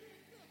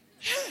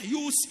 Yeah, you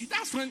will see.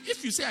 That's when,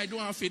 if you say I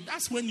don't have faith,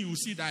 that's when you will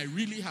see that I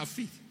really have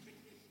faith.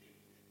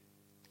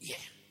 Yeah.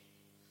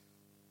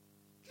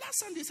 Last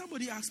Sunday,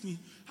 somebody I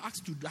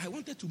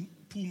wanted to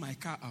pull my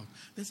car out.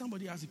 Then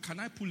somebody asked me,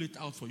 can I pull it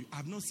out for you?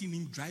 I've not seen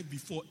him drive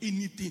before,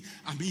 anything.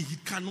 I mean, he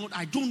cannot.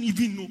 I don't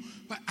even know.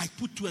 But I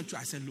put 2 and 2.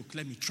 I said, look,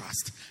 let me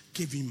trust.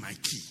 Gave him my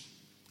key.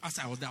 As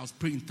I was there, I was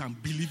praying in tongues,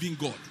 believing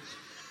God.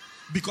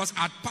 Because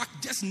I'd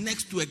parked just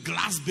next to a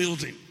glass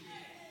building.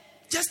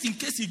 Just in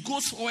case he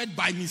goes forward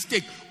by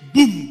mistake,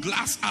 boom,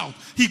 glass out.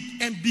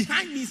 And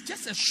behind me is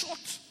just a short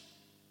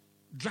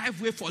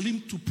driveway for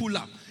him to pull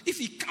up. If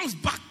he comes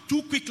back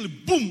too quickly,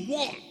 boom,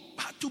 wall.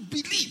 I had to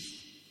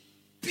believe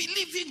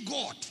in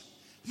God.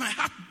 My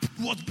heart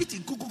was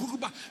beating.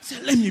 I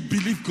said, let me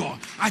believe God.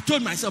 I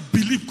told myself,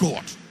 believe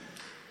God.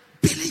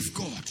 Believe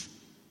God.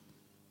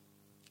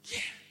 Yeah.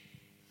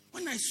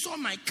 When I saw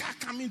my car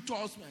coming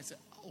towards me, I said,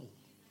 oh,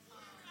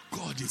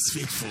 God is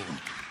faithful.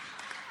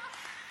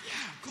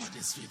 Yeah, God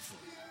is faithful.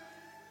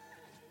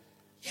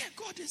 Yeah,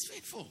 God is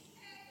faithful.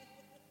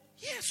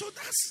 Yeah, so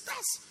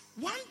that's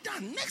one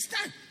done. Next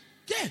time,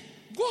 yeah,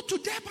 go to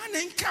Durban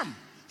and come.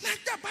 Like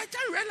that, by the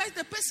time you realize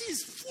the person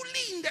is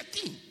fully in the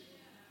thing.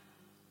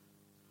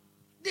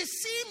 The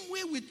same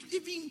way with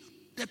even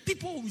the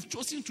people we've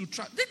chosen to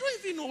trust. They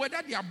don't even know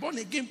whether they are born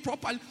again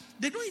properly.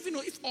 They don't even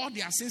know if all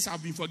their sins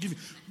have been forgiven.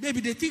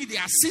 Maybe they think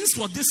their sins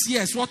for this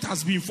year is what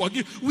has been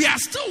forgiven. We are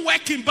still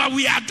working, but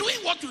we are doing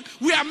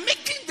we are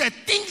making the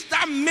things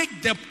that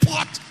make the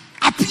pot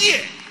appear.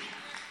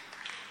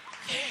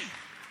 Yeah.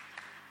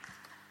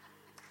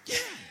 Yeah.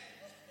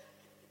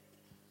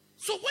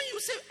 So when you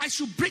say, I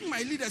should bring my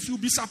leaders, you'll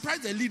be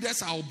surprised the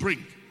leaders I'll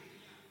bring.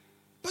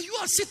 But you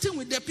are sitting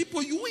with the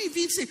people, you won't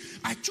even say,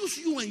 I choose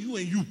you and you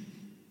and you.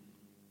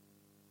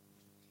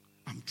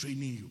 I'm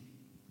training you.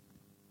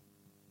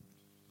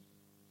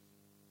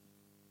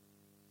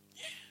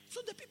 Yeah.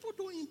 So the people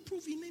don't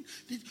improve in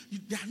it.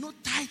 They are not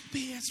tithe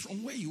payers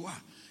from where you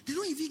are. They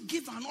don't even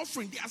give an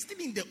offering. They are still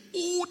in the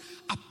old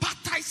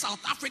apartheid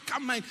South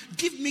African mind.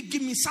 Give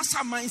me, Sasa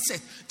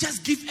mindset.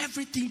 Just give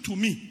everything to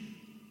me.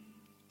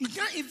 You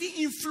can't even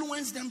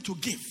influence them to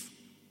give.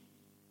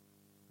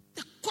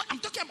 I'm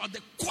talking about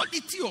the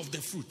quality of the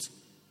fruit.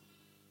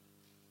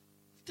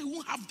 They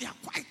won't have their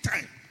quiet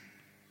time.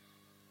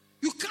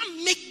 You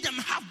can't make them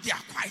have their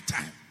quiet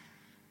time.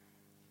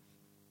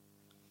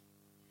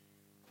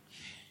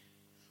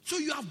 So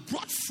you have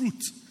brought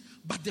fruit,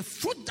 but the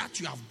fruit that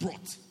you have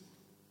brought,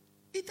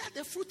 either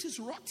the fruit is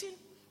rotten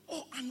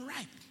or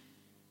unripe,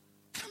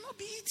 cannot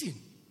be eaten.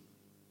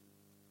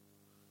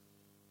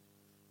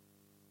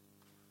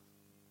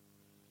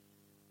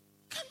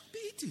 Cannot be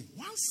eaten.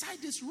 One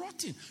side is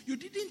rotten. You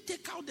didn't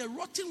take out the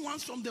rotten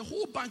ones from the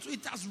whole bunch, so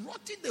it has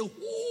rotted the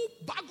whole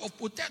bag of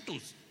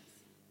potatoes.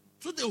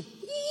 So the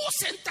whole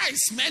center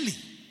is smelly.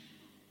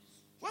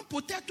 When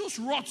potatoes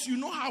rot, you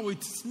know how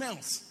it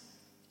smells.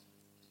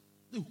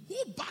 The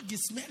whole bag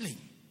is smelling.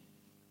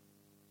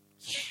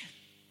 Yeah.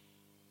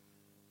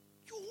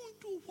 You won't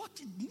do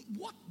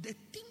what the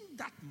thing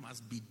that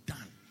must be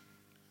done.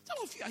 Some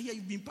of you are here,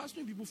 you've been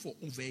pastoring people for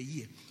over a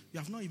year. You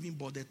have not even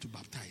bothered to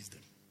baptize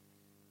them.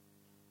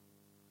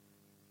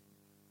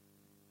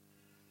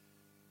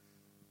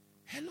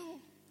 Hello?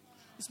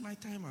 Is my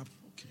time up?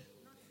 Okay.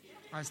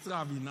 I still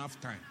have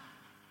enough time.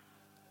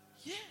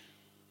 Yeah.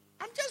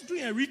 I'm just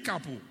doing a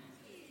recap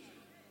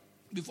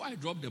before I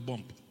drop the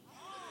bomb.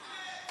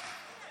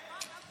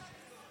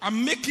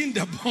 I'm making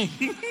the bomb.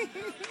 Yeah.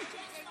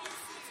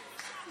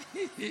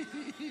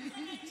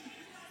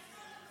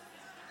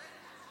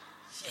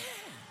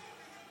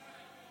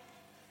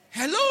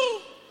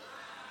 Hello?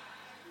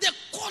 The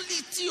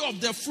quality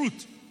of the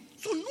fruit.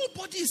 So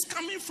nobody is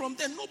coming from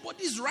there.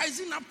 Nobody is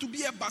rising up to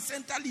be a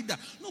Bacenta leader.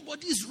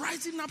 Nobody is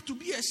rising up to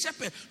be a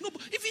shepherd.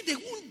 Nobody, even they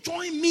won't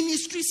join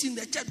ministries in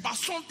the church. But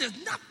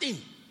there's nothing.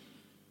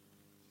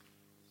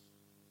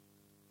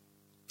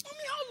 I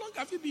mean, how long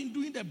have you been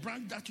doing the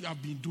branch that you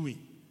have been doing?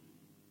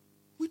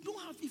 We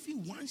don't have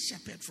even one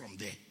shepherd from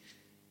there.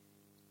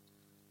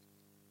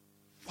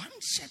 One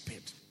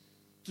shepherd.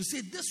 To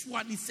say this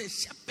one is a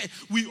shepherd.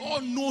 We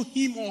all know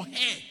him or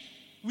her.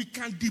 We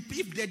can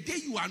if the day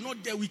you are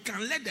not there, we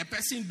can let the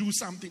person do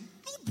something.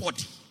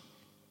 Nobody.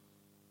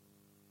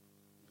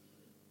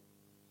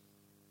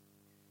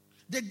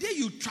 The day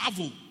you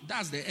travel,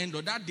 that's the end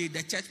of that day.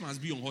 The church must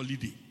be on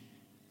holiday.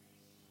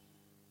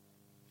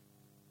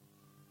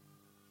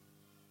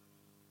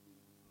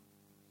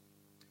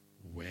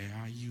 Where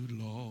are you,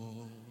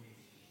 Lord?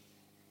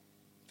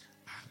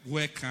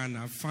 Where can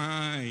I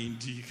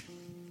find you?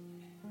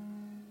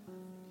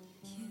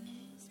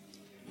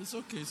 It's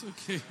okay, it's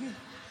okay.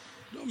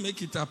 Don't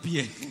make it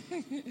appear.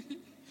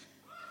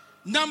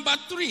 Number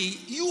 3,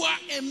 you are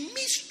a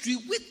mystery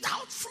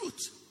without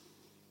fruit.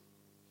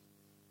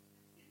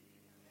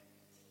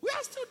 We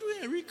are still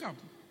doing a recap.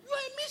 You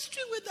are a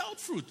mystery without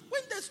fruit.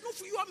 When there's no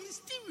fruit, you are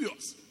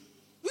mysterious.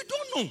 We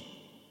don't know.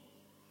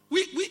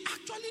 We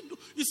actually do.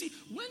 You see,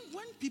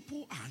 when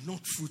people are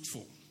not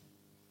fruitful,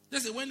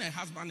 let's say when a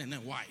husband and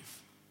a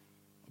wife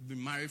have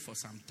been married for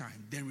some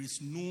time, there is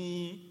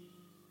no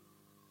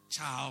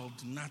child,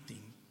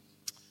 nothing.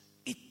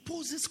 It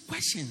poses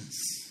questions.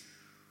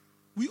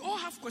 We all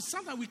have questions.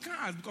 Sometimes we can't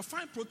ask because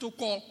fine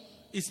protocol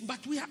is,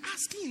 but we are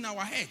asking in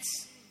our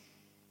heads,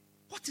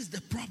 what is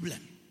the problem?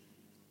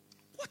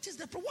 What is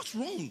the problem? What's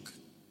wrong?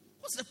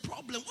 What's the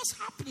problem? What's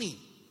happening?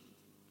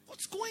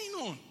 What's going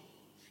on?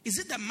 Is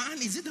it the man?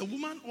 Is it the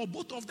woman? Or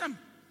both of them?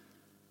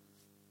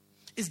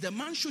 Is the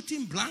man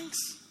shooting blanks?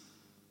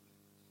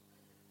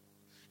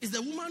 Is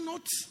the woman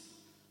not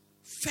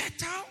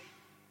fertile?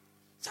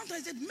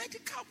 Sometimes it's a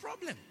medical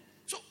problem.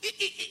 So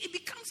it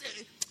becomes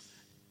a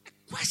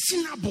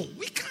questionable.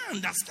 We can't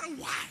understand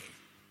why.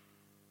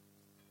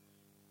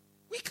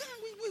 We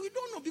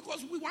don't know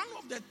because one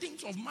of the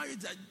things of marriage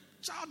that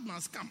child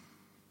must come.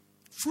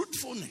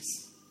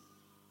 Fruitfulness.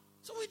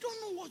 So we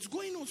don't know what's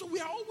going on. So we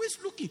are always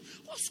looking.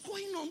 What's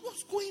going on?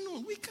 What's going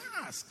on? We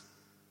can't ask.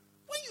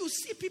 When you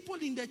see people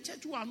in the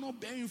church who are not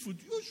bearing fruit,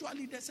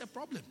 usually there's a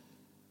problem.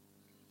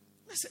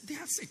 They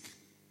are sick.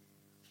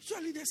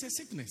 Usually there's a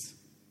sickness.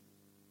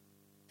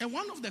 And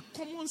one of the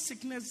common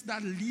sicknesses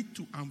that lead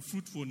to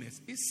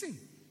unfruitfulness is sin.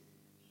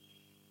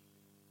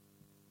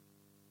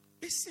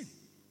 It's sin.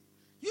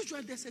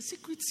 Usually there's a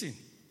secret sin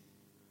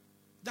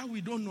that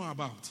we don't know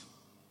about.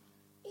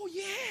 Oh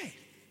yeah.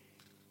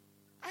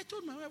 I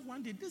told my wife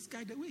one day, this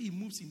guy, the way he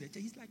moves in the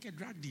church, he's like a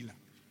drug dealer.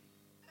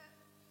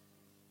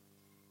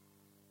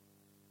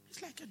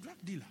 He's like a drug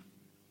dealer.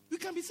 You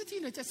can be sitting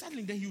in the church,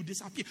 suddenly then he'll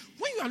disappear.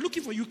 When you are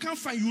looking for, you can't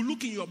find. You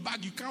look in your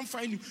bag, you can't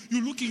find him.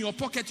 You look in your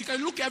pocket, you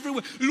can look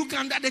everywhere. You look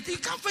under the thing,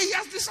 you can't find. He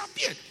has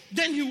disappeared.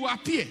 Then he will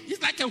appear.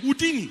 He's like a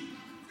Houdini.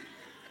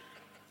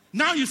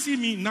 Now you see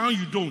me, now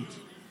you don't.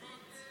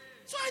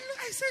 So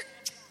I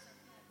said,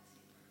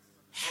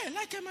 hey,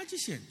 like a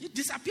magician,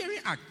 disappearing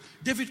act.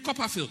 David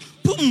Copperfield,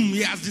 boom,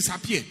 he has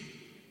disappeared.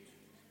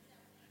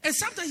 And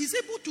sometimes he's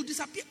able to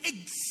disappear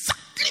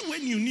exactly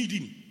when you need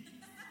him.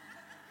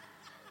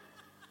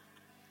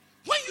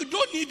 When you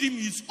don't need him,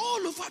 he's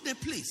all over the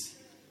place.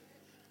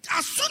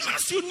 As soon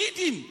as you need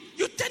him,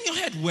 you turn your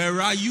head.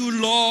 Where are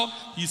you, Lord?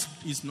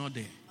 He's not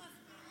there.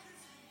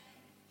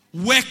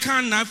 Where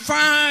can I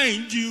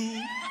find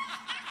you?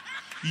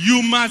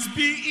 You must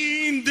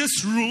be in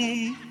this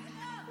room,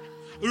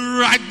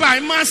 right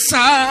by my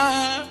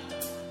side.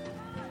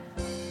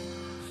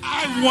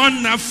 I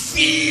wanna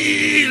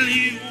feel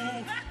you.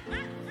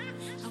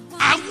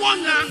 I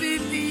wanna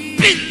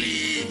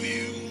believe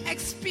you.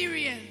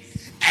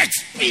 Experience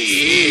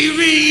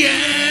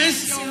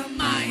Your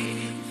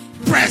mighty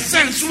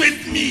presence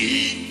with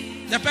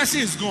me. The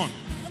person is gone.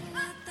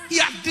 He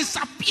had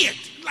disappeared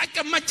like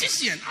a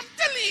magician. I'm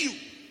telling you.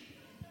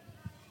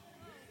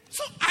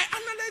 So I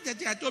analyzed that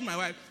day. I told my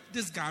wife,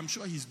 this guy, I'm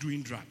sure he's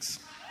doing drugs.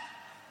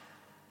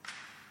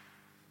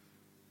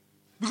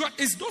 Because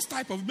it's those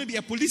type of, maybe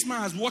a policeman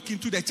has walked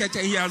into the church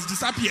and he has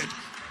disappeared.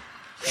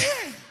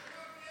 Yeah.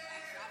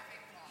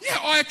 Yeah,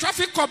 or a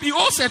traffic cop, he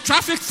owes a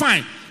traffic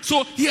fine.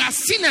 So he has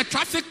seen a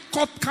traffic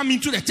cop come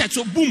into the church.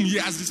 So boom, he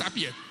has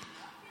disappeared.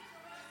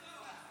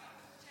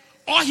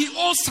 Or he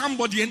owes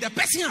somebody and the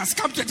person has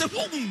come to the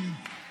church. Boom.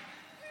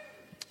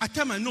 I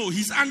tell him, no,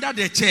 he's under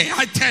the chair.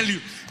 I tell you.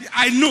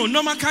 I know,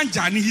 Norman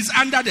Kanjani, he's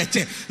under the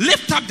chair.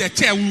 Lift up the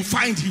chair, we'll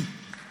find him.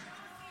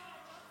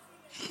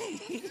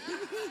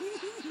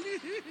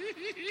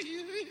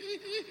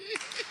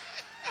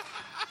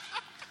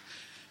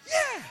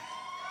 Yeah.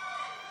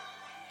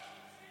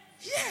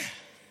 Yeah.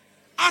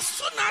 As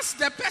soon as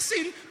the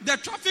person, the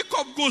traffic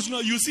cop goes, no,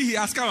 you see he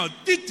has come out.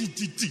 T.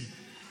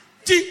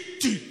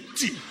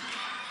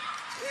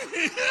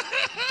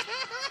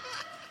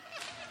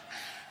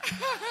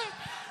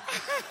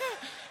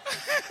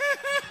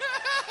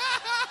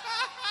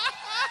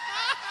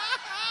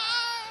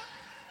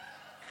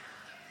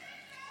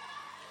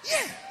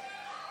 Yeah.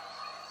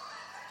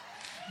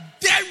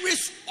 There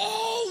is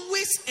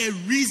always a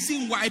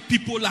reason why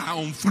people are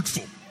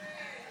unfruitful.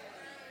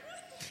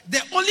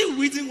 The only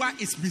reason why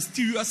it's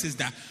mysterious is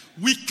that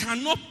we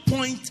cannot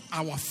point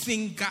our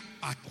finger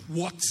at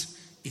what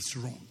is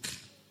wrong.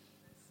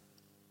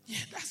 Yeah,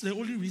 that's the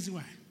only reason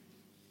why.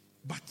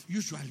 But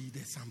usually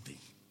there's something.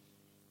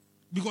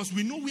 Because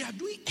we know we are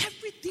doing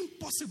everything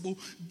possible,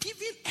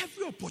 giving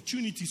every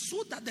opportunity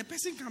so that the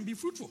person can be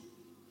fruitful.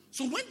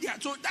 So when they are,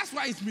 so that's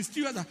why it's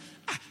mysterious that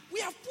we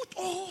have put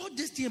all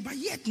this thing, but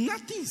yet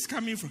nothing is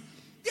coming from.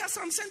 There are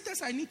some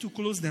centers I need to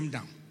close them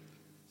down.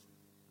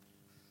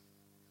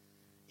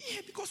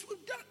 Yeah, because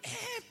we've done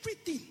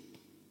everything.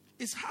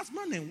 It's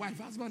husband and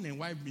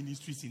wife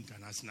ministries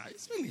international.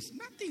 It's finished.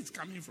 Nothing is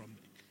coming from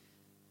it.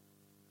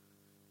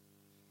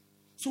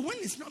 So when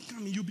it's not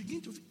coming, you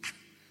begin to think,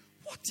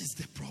 what is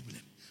the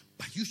problem?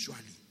 But usually,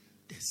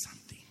 there's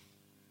something.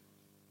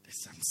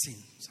 There's some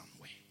sin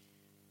somewhere.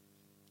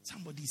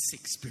 Somebody is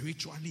sick,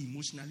 spiritually,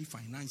 emotionally,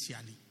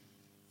 financially.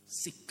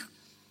 Sick.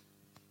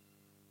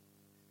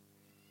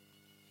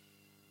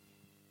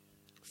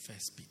 1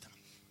 Peter.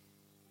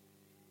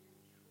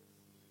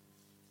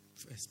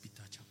 1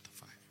 Peter chapter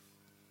 5.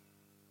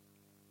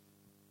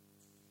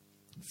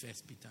 1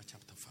 Peter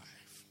chapter 5.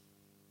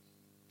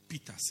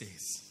 Peter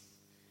says,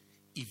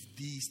 if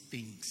these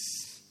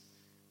things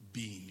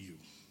be in you,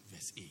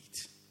 verse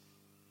 8,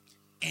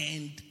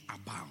 and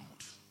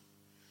abound,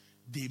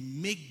 they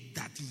make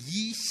that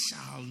ye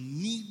shall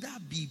neither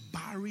be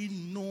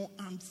barren nor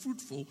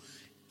unfruitful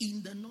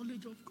in the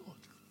knowledge of God.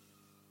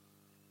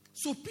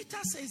 So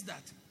Peter says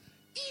that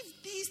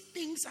if these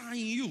things are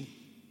in you,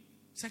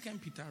 2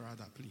 Peter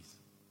rather, please.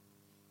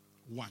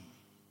 1.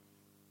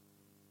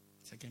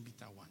 2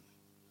 Peter 1.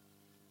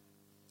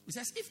 It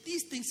says, if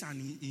these things are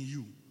in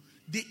you,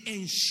 they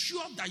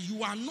ensure that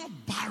you are not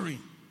barren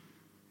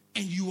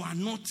and you are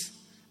not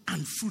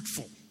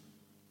unfruitful.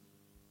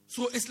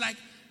 So it's like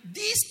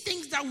these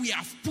things that we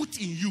have put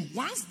in you,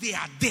 once they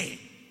are there,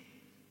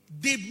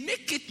 they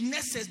make it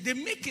necessary, they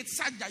make it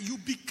such that you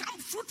become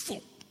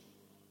fruitful.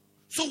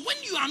 So when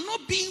you are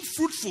not being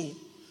fruitful,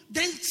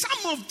 then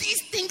some of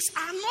these things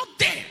are not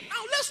there.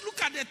 Now let's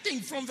look at the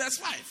thing from verse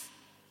 5.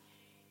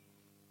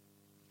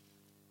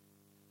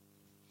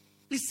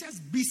 It says,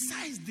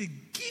 besides the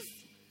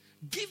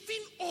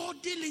giving all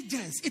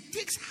diligence, it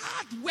takes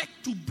hard work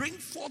to bring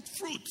forth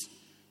fruit.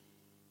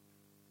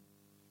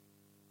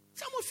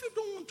 Some of you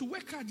don't want to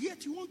work hard,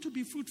 yet you want to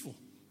be fruitful.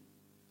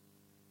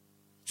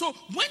 So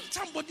when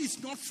somebody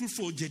is not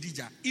fruitful,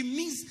 Jedija, it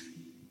means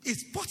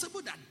it's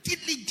possible that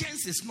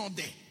diligence is not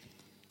there.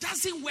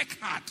 Doesn't work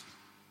hard.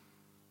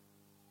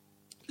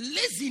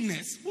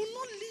 Laziness will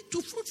not lead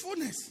to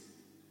fruitfulness.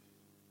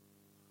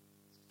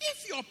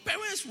 If your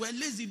parents were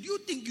lazy, do you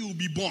think you will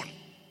be born?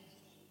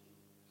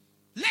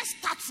 Let's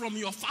start from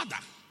your father.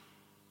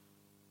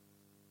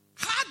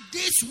 Hard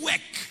day's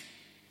work.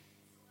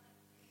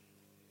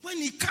 When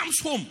he comes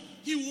home,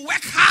 he will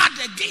work hard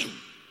again.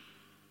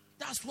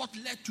 That's what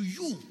led to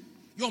you,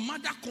 your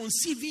mother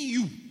conceiving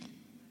you.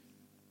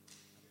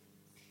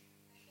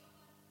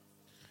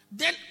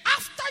 Then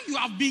after you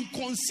have been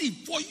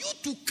conceived, for you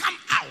to come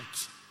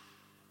out,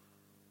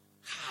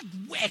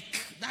 hard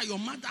work that your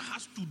mother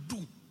has to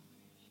do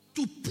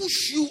to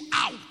push you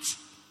out.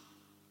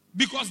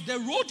 Because the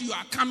road you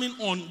are coming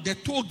on, the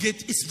toll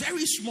gate, is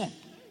very small.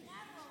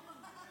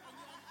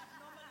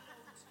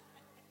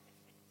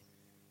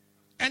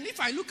 And if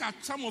I look at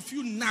some of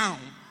you now,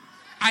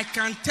 I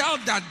can tell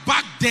that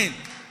back then,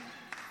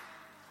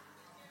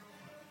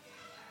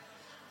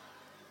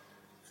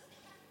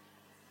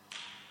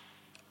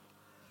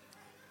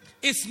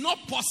 It's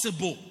not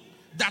possible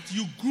that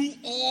you grew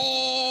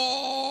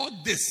all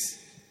this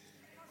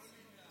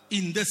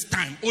in this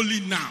time,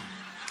 only now.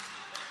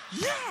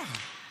 Yeah.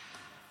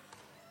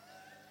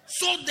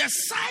 So the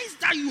size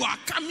that you are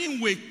coming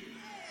with,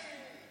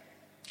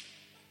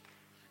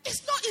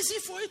 it's not easy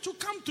for it to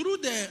come through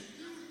there.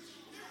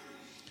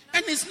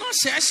 And it's not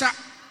Shesha.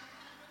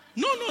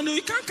 No,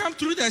 you can't come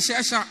through the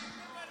Shesha.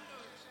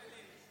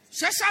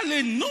 Shesha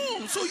lane,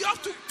 no. So you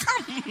have to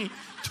come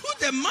through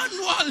the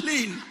manual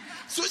lane.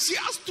 So she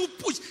has to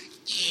push.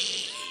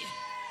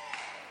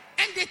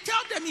 And they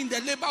tell them in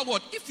the labor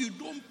ward, if you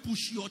don't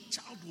push, your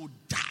child will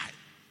die.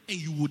 And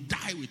you will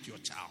die with your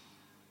child.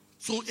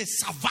 So a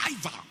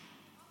survivor.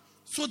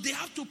 So they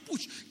have to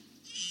push.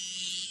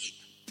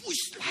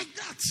 Push like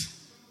that.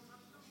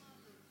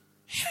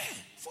 Yeah,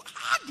 for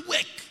hard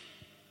work.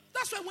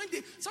 That's why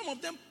when some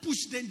of them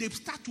push, then they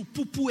start to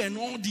poo-poo and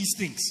all these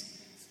things.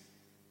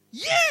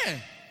 Yeah.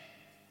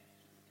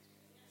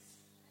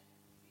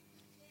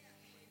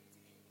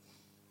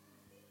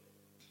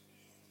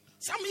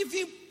 Some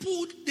even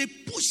they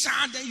push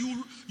and then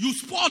you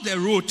spoil the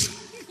road.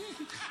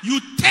 You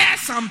tear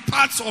some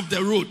parts of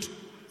the road.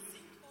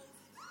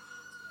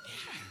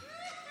 Yeah.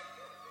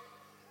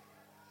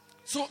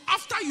 So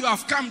after you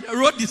have come, the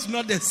road is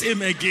not the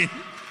same again.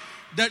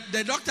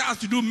 The doctor has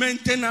to do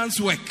maintenance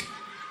work.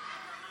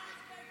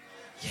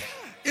 Yeah.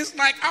 It's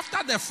like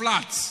after the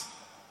floods.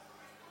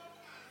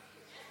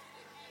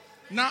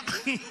 Now,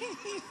 the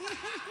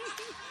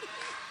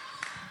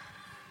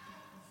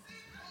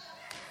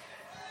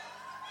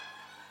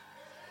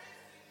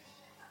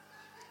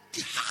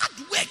hard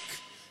work.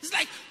 It's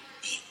like,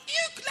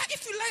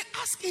 if you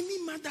ask any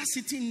mother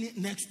sitting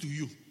next to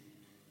you,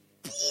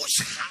 push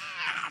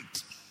hard.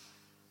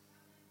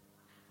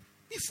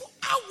 Before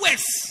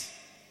hours.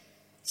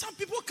 Some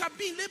people can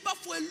be in labor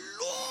for a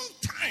long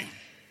time.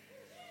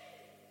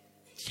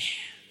 Yeah.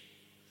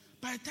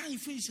 By the time you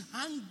finish,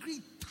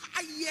 hungry,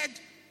 tired.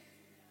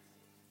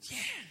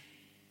 Yeah.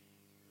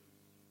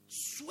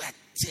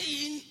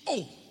 Sweating.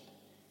 Oh,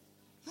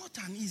 not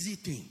an easy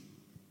thing.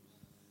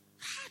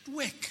 Hard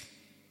work.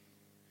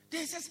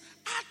 Then it says,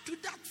 add to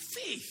that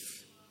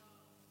faith.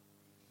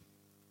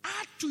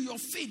 Add to your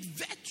faith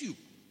virtue.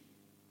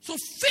 So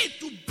faith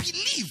to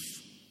believe.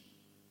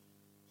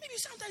 Maybe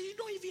sometimes you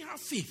don't even have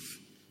faith.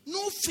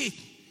 No faith.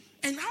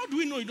 And how do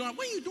we know you don't have?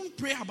 When you don't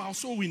pray about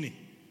soul winning,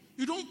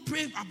 you don't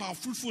pray about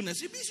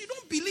fruitfulness, it means you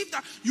don't believe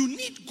that you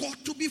need God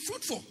to be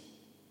fruitful.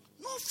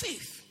 No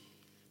faith.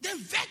 Then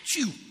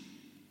virtue.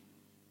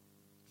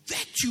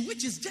 Virtue,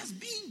 which is just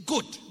being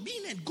good,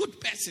 being a good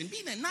person,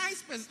 being a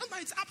nice person.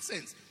 Sometimes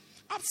it's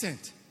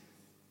absent.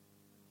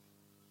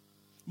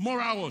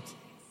 Moral what?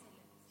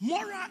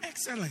 Moral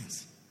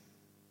excellence.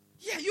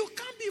 Yeah, you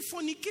can't be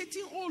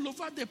fornicating all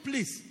over the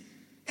place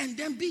and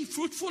then be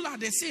fruitful at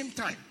the same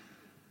time.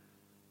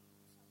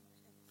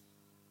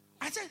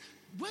 I said,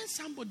 when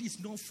somebody is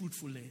not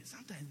fruitful,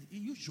 sometimes,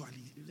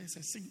 usually, there's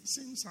a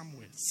sin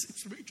somewhere,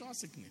 spiritual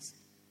sickness.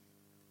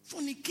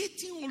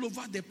 Fornicating all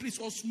over the place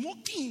or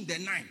smoking in the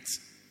night.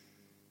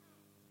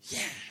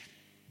 Yeah.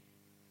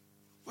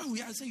 When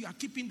we are saying you are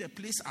keeping the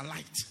place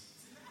alight.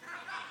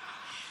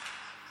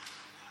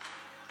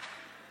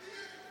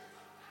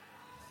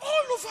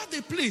 All over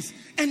the place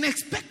and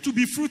expect to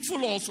be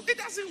fruitful also. It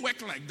doesn't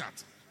work like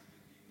that.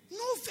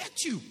 No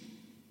virtue.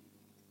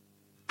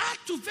 Add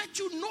to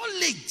virtue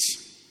knowledge.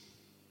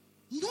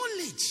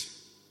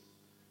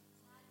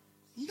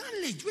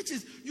 Knowledge, which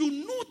is you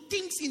know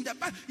things in the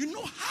Bible. You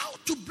know how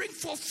to bring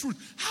forth fruit.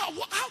 How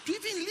to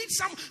even lead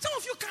some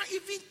of you can't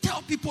even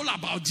tell people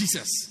about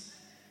Jesus.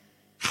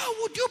 How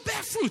would you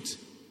bear fruit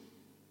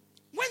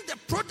when the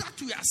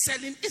product we are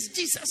selling is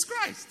Jesus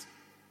Christ?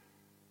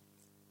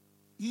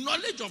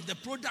 Knowledge of the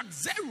product,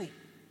 zero.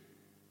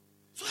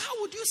 So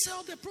how would you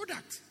sell the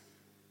product?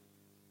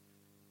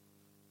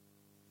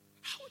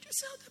 How would you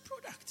sell the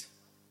product?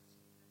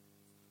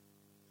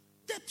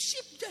 The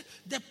sheep,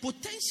 the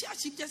potential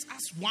sheep just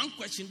asks one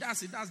question.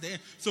 That's it. That's the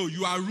end. So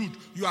you are rude.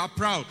 You are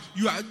proud.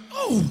 You are,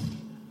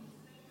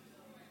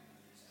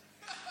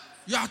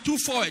 you are too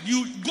forward.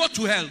 You go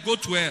to hell. Go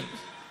to hell.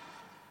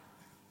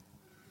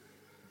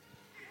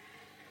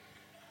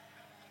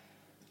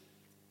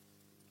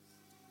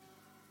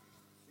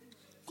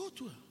 Go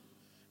to hell.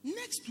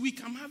 Next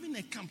week, I'm having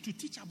a camp to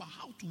teach about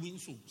how to win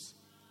souls.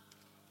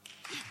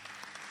 Yeah.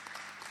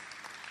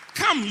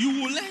 Come,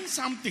 you will learn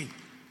something.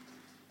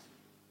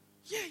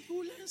 Yeah, you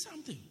will learn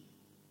something.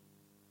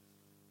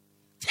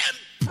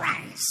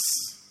 Temperance.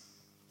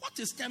 What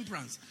is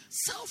temperance?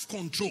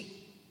 Self-control.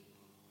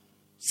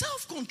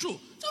 Self-control.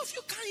 So if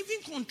you can't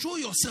even control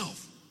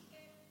yourself,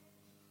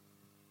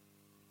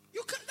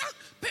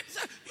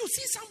 you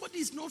see somebody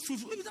is not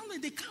fruitful.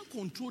 Maybe they can't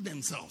control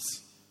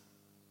themselves.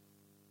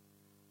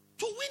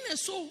 To win a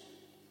soul,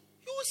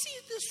 you will see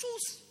the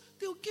souls.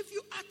 They will give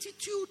you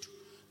attitude.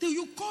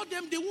 You call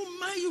them, they won't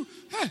mind you.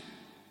 Hey.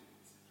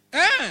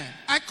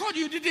 I called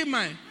you, didn't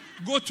mind.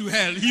 Go to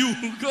hell.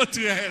 You go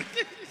to hell.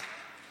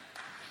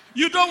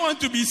 You don't want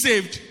to be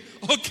saved.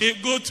 Okay,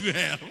 go to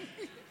hell.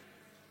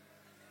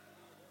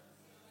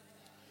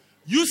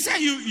 You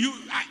say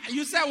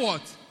you said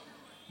what?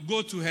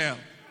 Go to hell.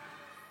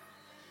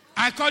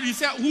 I called you,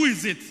 said, who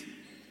is it?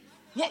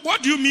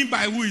 What do you mean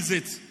by who is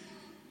it?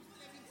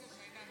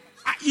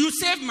 You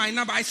saved my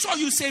number. I saw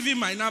you saving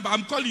my number.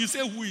 I'm calling you,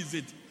 say, who is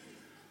it?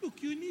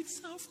 Look, you need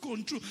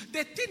self-control.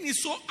 The thing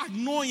is so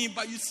annoying,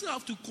 but you still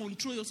have to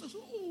control yourself.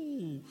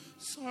 Oh,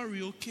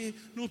 sorry, okay,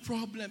 no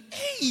problem.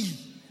 Hey,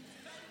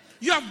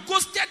 you have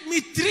ghosted me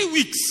 3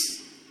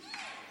 weeks.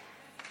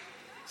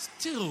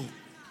 Still,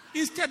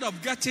 instead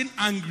of getting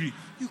angry,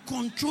 you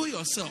control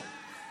yourself.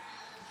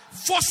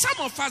 For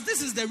some of us,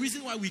 this is the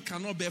reason why we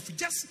cannot bear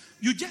fruit.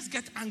 You just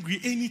get angry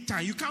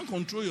anytime. You can't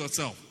control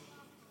yourself.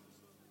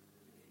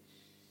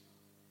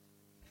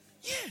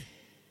 Yeah.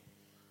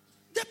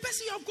 The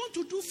person you have gone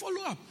to do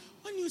follow-up.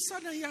 When you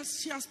sat there,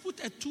 she has put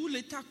a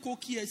 2-liter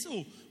Coke here.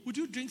 So, would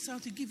you drink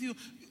something? Give you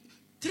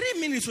 3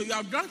 minutes, so you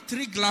have drunk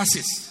 3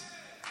 glasses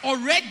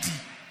already.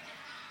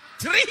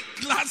 3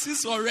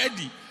 glasses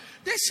already.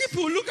 The sheep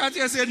will look at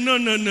you and say, no.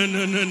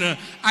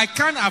 I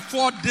can't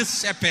afford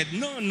this shepherd.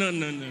 No. No.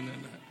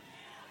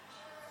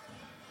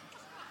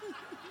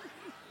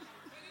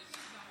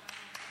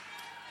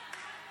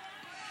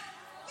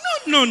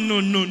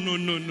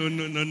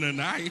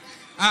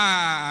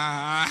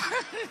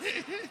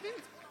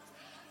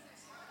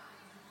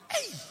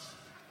 Hey.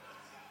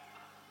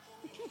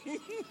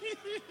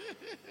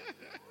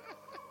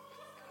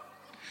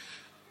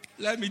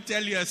 Let me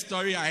tell you a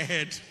story I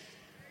heard.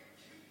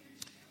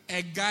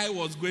 A guy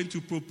was going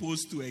to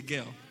propose to a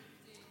girl.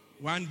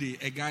 One day,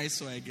 a guy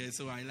saw a girl,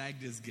 so I like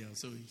this girl.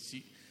 So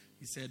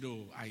he said,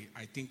 oh,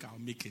 I think I'll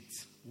make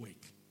it work.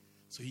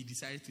 So he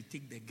decided to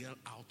take the girl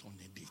out on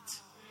a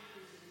date.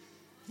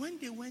 When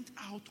they went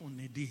out on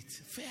a date,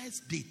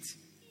 first date,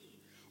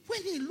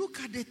 when he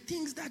looked at the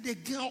things that the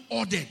girl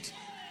ordered,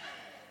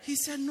 he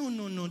said,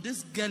 no,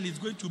 this girl is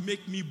going to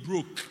make me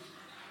broke.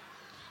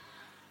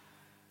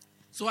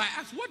 So I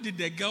asked, what did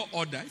the girl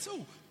order? He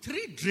said,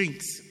 3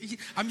 drinks.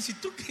 She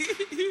took,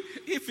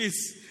 if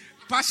it's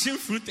passion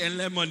fruit and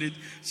lemonade,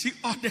 she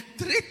ordered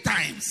 3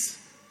 times.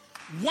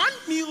 One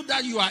meal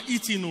that you are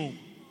eating,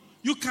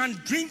 you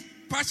can drink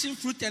passion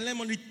fruit and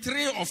lemonade,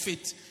 3 of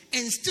it,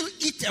 and still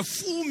eat a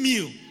full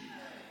meal.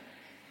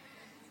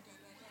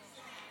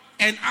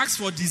 And ask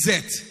for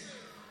dessert.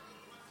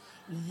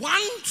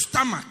 1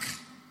 stomach.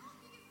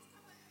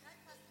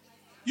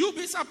 You'll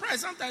be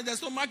surprised. Sometimes the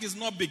stomach is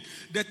not big.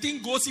 The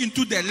thing goes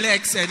into the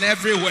legs and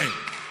everywhere.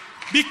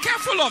 Be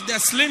careful of the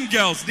slim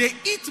girls. They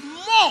eat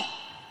more.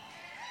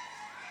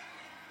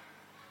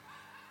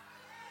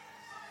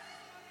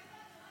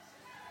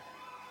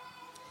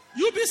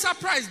 You'll be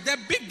surprised. The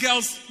big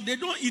girls, they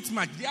don't eat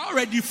much. They are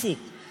already full.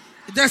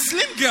 The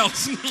slim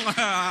girls,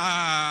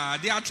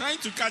 they are trying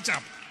to catch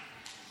up.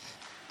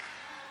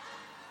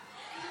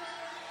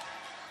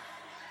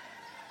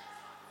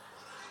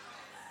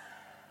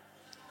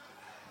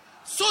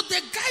 So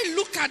the guy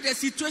looked at the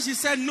situation,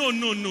 said, no,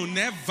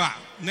 never.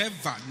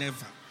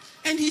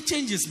 And he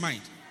changed his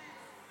mind.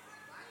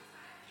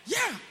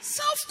 Yeah,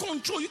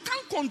 self-control. You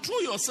can't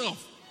control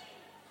yourself.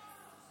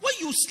 When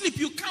you sleep,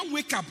 you can't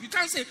wake up. You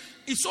can't say,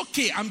 it's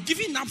okay, I'm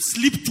giving up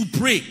sleep to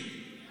pray.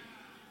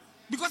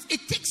 Because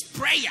it takes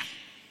prayer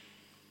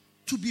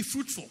to be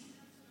fruitful.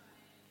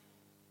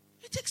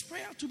 It takes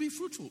prayer to be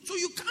fruitful. So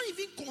you can't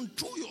even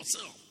control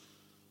yourself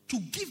to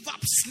give up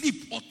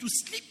sleep or to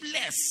sleep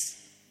less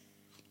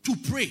to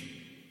pray.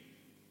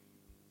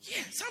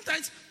 Yeah,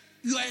 sometimes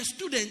you are a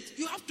student,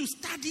 you have to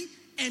study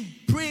and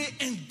pray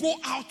and go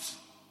out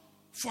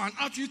for an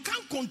hour. You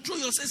can't control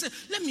yourself. Say,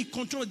 let me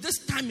control.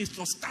 This time is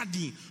for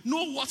studying. No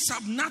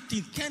WhatsApp,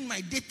 nothing. Turn my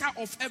data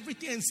off,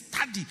 everything, and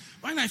study.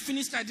 When I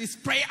finish that, it's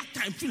prayer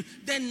time.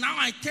 Then now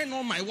I turn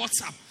on my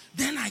WhatsApp.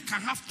 Then I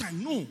can have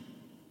time. No.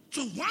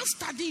 So once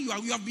studying,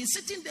 you have been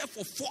sitting there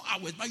for 4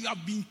 hours, but you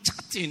have been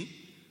chatting,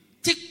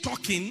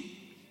 TikToking,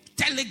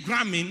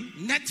 Telegramming,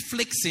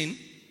 Netflixing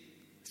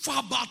for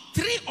about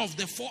 3 of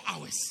the 4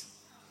 hours.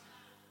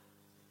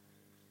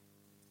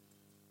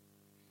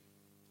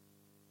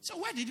 So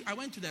where did you? I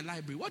went to the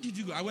library. What did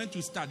you go? I went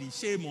to study.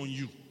 Shame on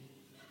you.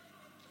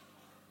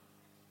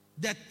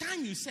 The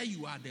time you say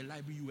you are at the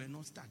library, you were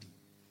not studying.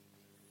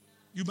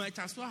 You might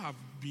as well have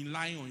been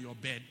lying on your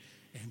bed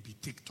and be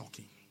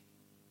TikToking.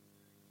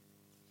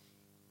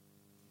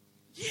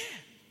 Yeah.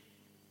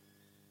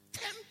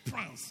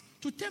 Temperance.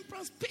 To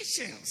temperance,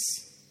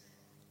 patience.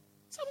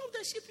 Some of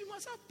the sheep, you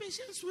must have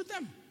patience with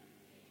them.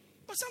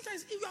 But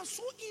sometimes if you are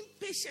so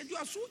impatient, you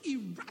are so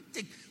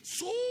erratic,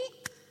 so...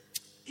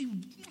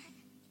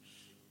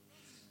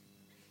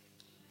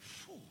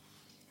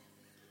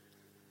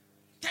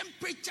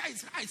 Temperature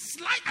is high.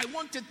 Slide, I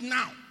want it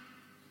now.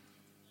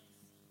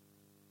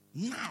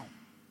 Now.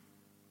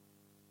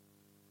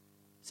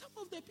 Some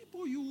of the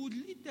people, you will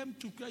lead them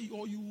to prayer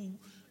or you will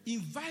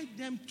invite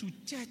them to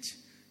church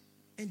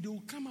and they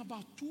will come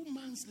about 2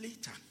 months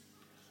later.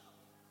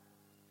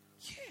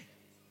 Yeah.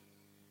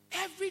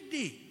 Every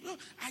day. Look,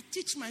 I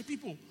teach my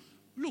people,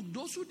 look,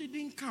 those who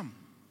didn't come,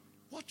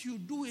 what you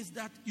do is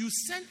that you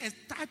send a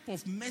type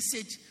of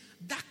message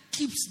that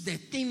keeps the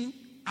thing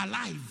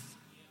alive.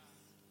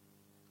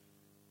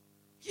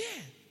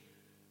 Yeah.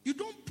 You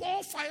don't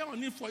pour fire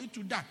on it for it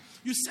to die.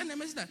 You send a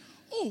message that,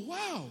 oh,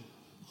 wow.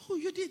 Oh,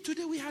 you did.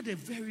 Today we had a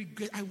very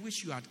great, I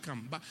wish you had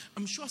come. But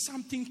I'm sure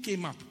something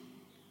came up.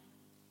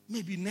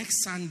 Maybe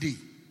next Sunday.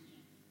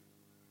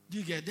 Do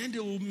you get? Then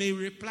they may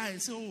reply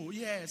and say, oh,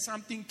 yeah,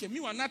 something came.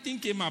 Meanwhile, nothing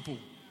came up. Oh.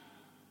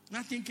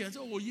 Nothing came.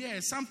 Oh, yeah,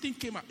 something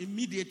came up.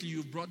 Immediately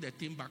you brought the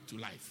thing back to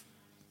life.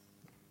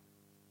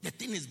 The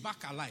thing is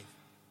back alive.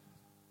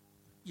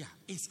 Yeah,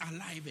 it's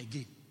alive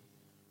again.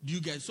 Do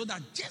you get? So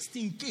that just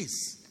in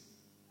case,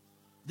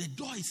 the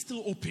door is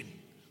still open.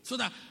 So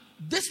that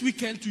this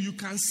weekend too, you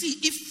can see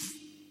if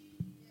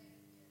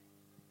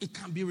it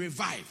can be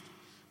revived.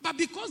 But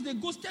because they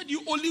ghosted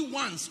you only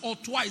once or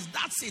twice,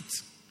 that's it.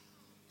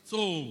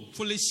 So,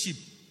 foolish sheep.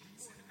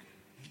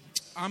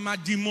 I'm a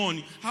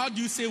demon. How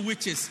do you say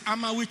witches?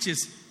 I'm a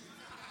witches.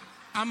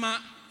 I'm a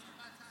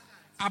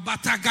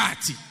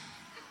abatagati.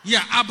 Yeah,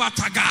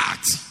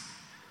 abatagati.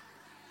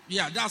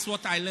 Yeah, that's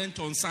what I learned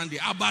on Sunday.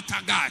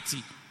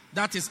 Abatagati.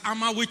 That is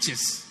Ama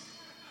witches.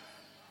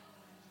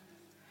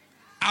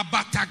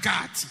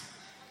 Abatagati.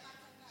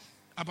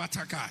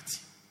 Abatagati.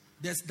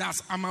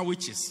 That's Ama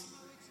witches.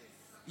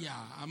 Yeah,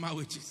 Ama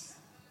witches.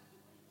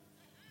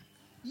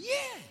 Yeah.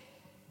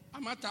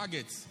 Ama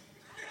targets.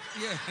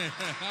 Yeah,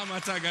 Ama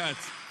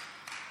targets.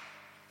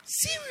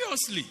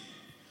 Seriously.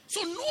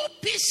 So no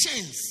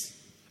patience.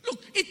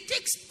 Look, it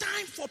takes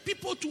time for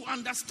people to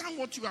understand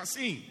what you are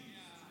saying.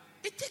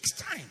 It takes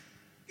time.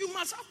 You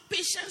must have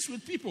patience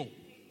with people.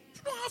 If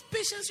you don't have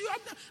patience, you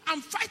have.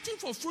 I'm fighting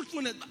for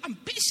fruitfulness. I'm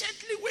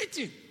patiently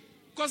waiting.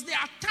 Because there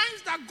are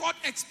times that God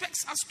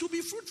expects us to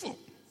be fruitful.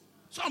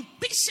 So I'm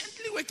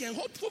patiently waiting.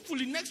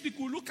 Hopefully next week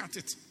we'll look at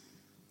it.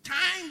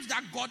 Times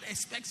that God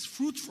expects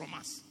fruit from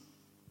us.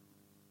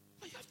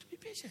 But you have to be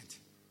patient.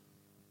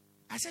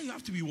 I said you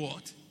have to be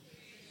what?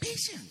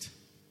 Patient.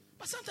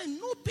 But sometimes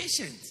no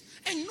patience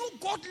and no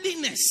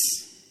godliness.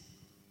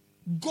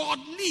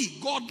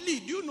 Godly.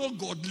 Do you know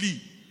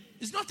godly?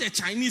 It's not a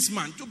Chinese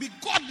man. To be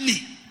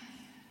godly.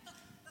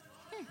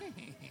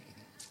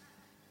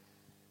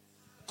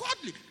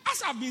 Godly.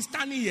 As I've been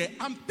standing here,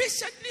 I'm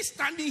patiently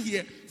standing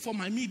here for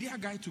my media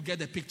guy to get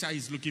the picture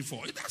he's looking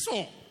for. That's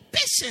all.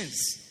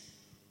 Patience.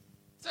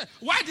 So,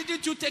 why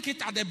didn't you take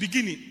it at the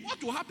beginning?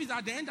 What will happen is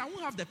at the end, I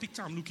won't have the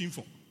picture I'm looking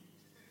for.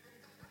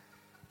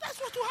 That's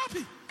what will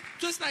happen.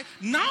 So it's like,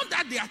 now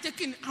that they are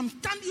taking, I'm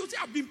standing, you say,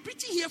 I've been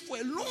preaching here for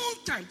a long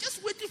time,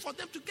 just waiting for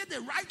them to get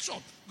the right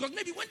shot. Because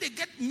maybe when they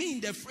get me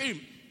in the frame,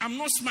 I'm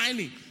not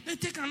smiling. Then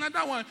take another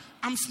one,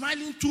 I'm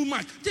smiling too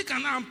much. Take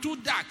another, I'm too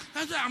dark.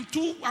 I'm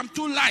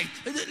too light.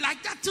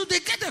 Like that till they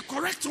get the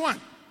correct one.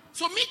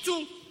 So me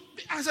too,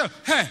 I said,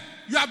 hey,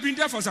 you have been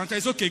there for some time.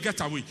 It's okay, get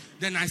away.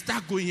 Then I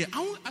start going here.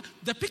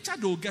 The picture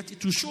they will get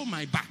it to show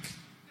my back.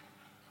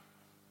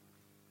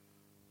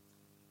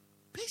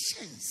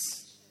 Patience.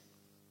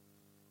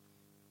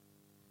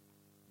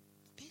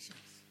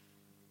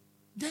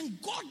 Then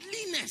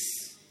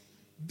godliness.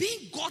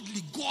 Being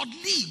godly.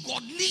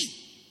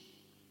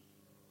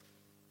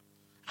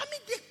 I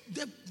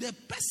mean, the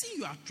person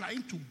you are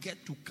trying to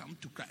get to come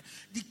to Christ,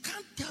 they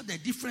can't tell the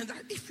difference.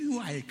 That if you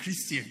are a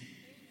Christian,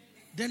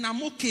 then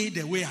I'm okay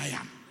the way I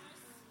am.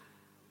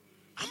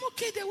 I'm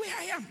okay the way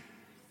I am.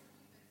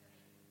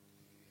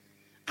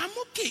 I'm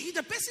okay if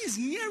the person is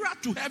nearer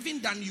to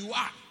heaven than you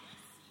are.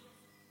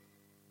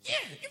 Yeah,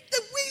 if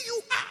the way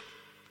you are.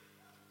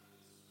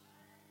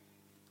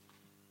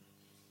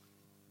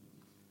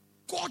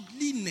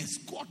 Godliness,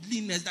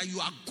 that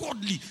you are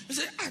godly. I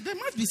said, there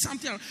must be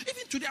something.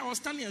 Even today I was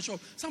standing in a shop.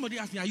 Somebody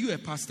asked me, are you a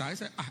pastor? I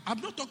said, I've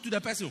not talked to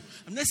the person.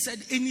 I've not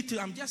said anything.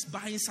 I'm just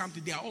buying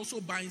something. They are also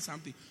buying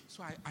something.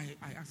 So I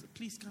asked,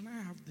 please, can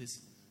I have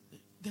this?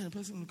 Then the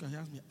person looked at me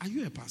and asked me, are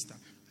you a pastor?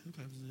 I looked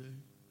at him and said,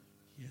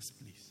 yes,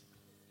 please.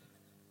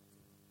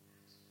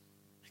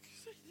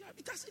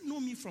 It doesn't know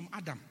me from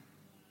Adam.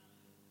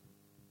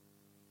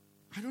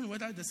 I don't know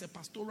whether there's a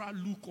pastoral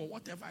look or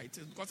whatever it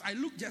is, because I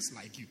look just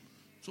like you.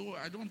 So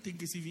I don't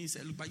think it's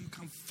even a look, but you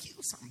can feel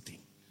something.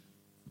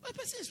 The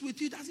person is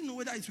with you, doesn't know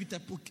whether it's with a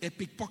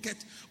pickpocket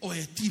or a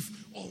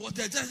thief or what.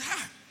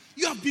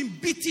 You have been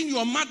beating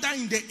your mother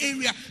in the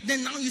area.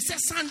 Then now you say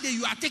Sunday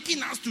you are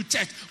taking us to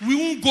church. We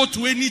won't go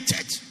to any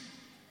church.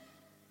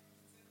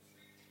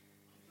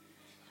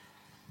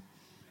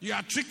 You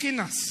are tricking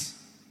us.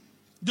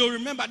 They'll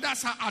remember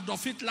that's how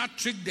Adolf Hitler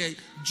tricked the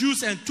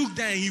Jews and took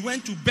them and he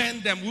went to burn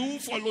them. We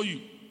won't follow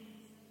you.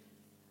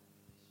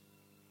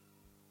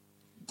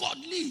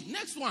 Godly.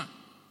 Next one.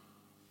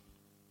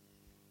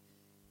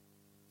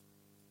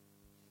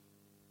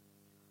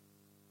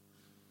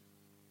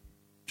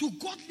 To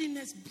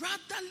godliness,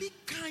 brotherly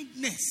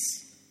kindness.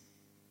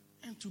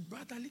 And to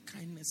brotherly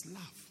kindness,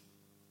 love.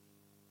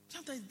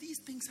 Sometimes these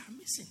things are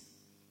missing.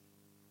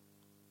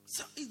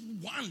 So it's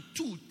 1,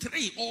 2,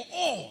 3, or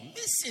all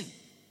missing.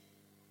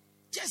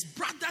 Just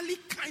brotherly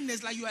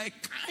kindness, like you are a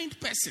kind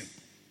person.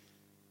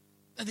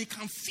 That they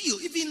can feel,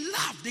 even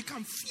love, they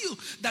can feel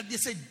that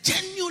there's a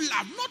genuine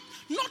love.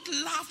 Not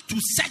love to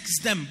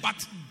sex them, but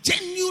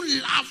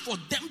genuine love for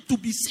them to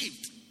be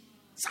saved.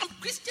 Some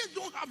Christians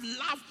don't have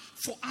love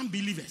for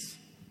unbelievers.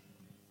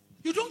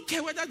 You don't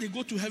care whether they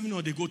go to heaven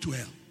or they go to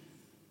hell.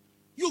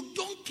 You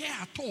don't care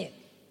at all.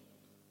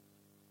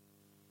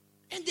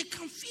 And they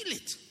can feel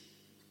it.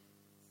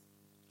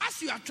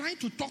 As you are trying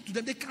to talk to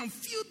them, they can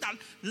feel that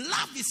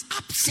love is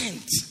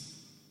absent.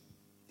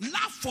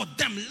 Love for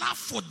them, love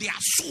for their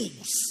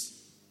souls.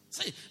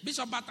 Say,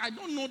 Bishop, but I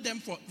don't know them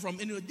from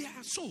anywhere. They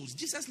are souls.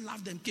 Jesus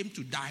loved them, came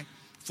to die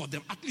for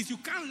them. At least you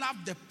can't love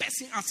the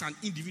person as an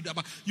individual,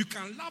 but you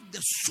can love the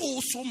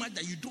soul so much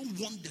that you don't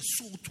want the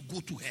soul to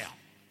go to hell.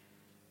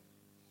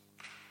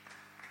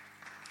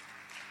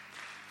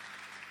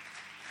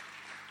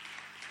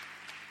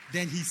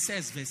 Then he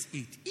says, verse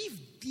 8,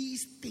 if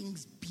these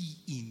things be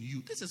in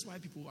you, this is why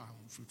people are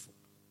unfruitful.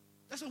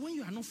 That's why when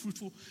you are not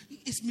fruitful,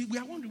 we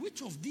are wondering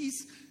which of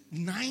these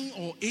 9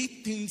 or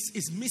 8 things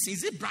is missing.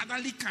 Is it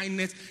brotherly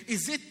kindness?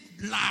 Is it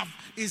love?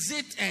 Is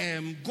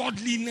it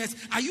godliness?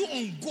 Are you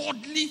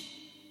ungodly?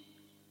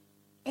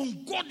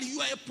 Ungodly.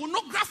 You are a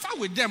pornographer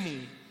with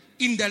them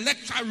in the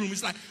lecture room.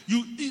 It's like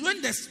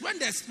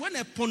when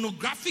a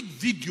pornographic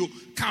video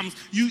comes,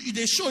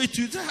 they show it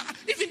to you.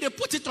 Even they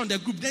put it on the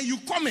group, then you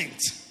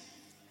comment.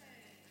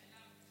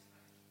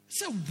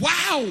 Say,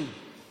 wow.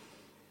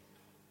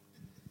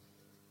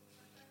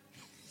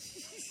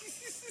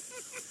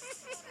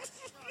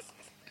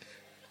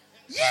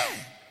 Yeah.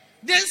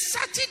 Then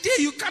Saturday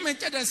you come and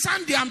tell them,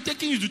 Sunday I'm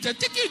taking you to church.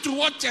 Taking you to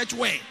what church?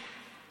 Where?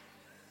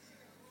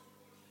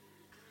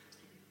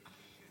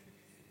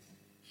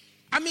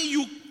 I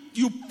mean,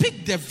 you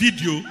pick the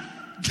video,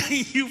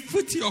 then you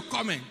put your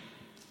comment.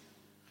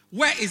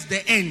 Where is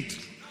the end?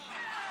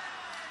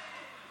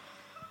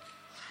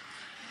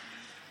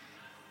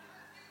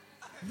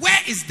 Where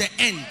is the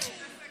end?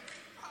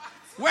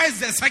 Where is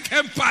the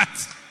second part?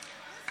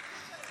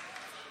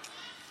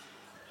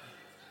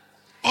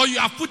 Or you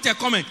have put a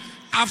comment.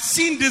 I've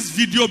seen this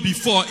video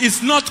before.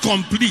 It's not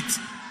complete.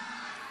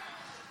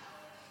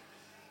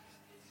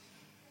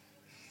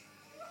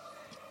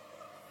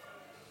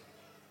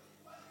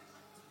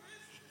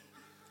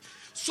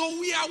 So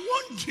we are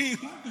wondering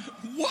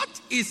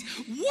what is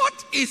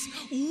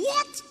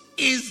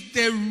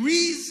the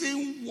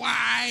reason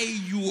why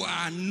you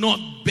are not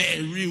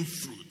bearing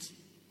fruit?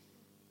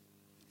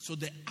 So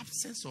the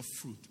absence of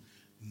fruit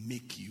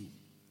make you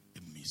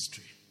a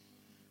mystery.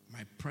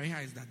 My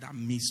prayer is that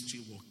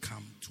mystery will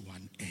come to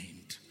an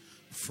end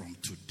from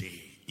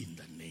today in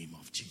the name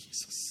of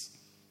Jesus.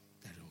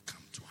 That it will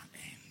come to an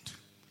end.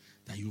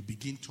 That you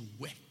begin to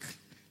work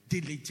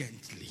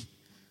diligently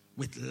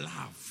with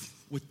love,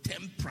 with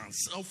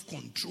temperance,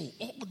 self-control,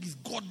 all this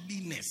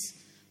godliness,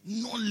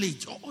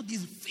 knowledge, all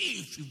this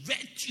faith,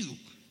 virtue,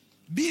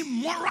 being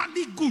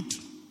morally good,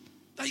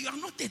 that you are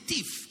not a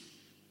thief.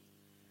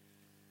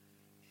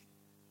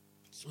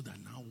 So that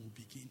now we'll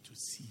begin to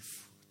see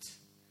fruit.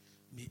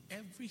 May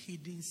every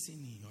hidden sin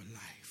in your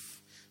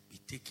life be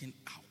taken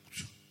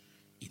out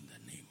in the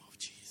name of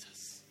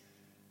Jesus.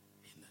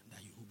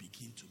 That you will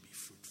begin to be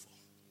fruitful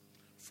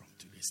from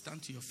today.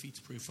 Stand to your feet,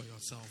 pray for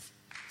yourself.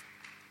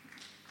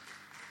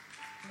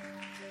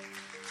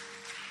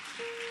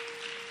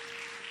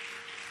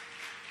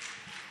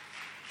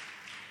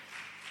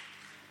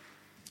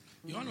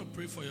 You want to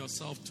pray for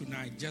yourself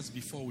tonight just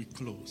before we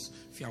close.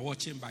 If you are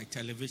watching by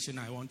television,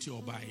 I want you,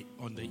 or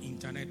on the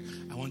internet,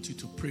 I want you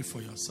to pray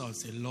for yourself.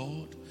 Say,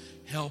 Lord,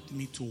 help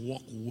me to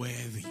walk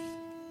worthy,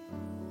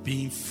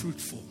 being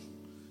fruitful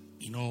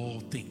in all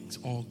things,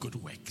 all good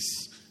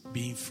works,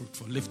 being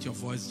fruitful. Lift your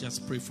voice,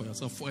 just pray for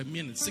yourself for a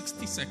minute,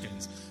 60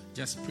 seconds.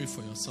 Just pray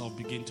for yourself.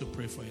 Begin to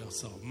pray for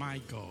yourself. My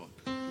God,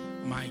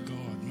 my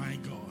God, my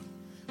God,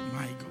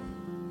 my God.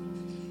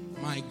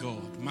 My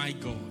God, my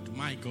God,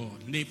 my God.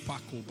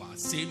 Nepakoba,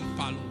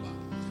 Sempaloba,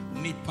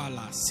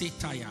 Nepala,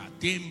 Setaya,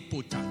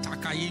 Dempota,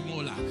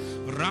 Takaimola,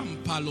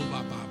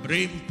 Rampalobaba,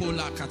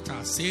 Brempola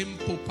Kata,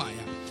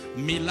 Sempopaya,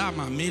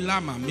 Milama,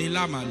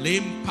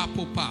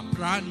 Lempapopa,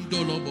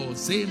 Prandolobo,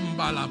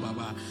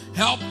 Zembalababa.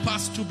 Help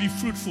us to be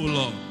fruitful,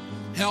 Lord.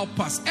 Help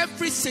us,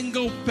 every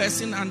single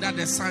person under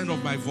the sound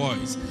of my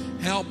voice.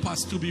 Help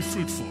us to be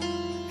fruitful.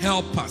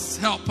 Help us,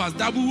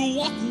 that we will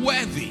walk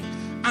worthy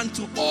and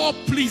to all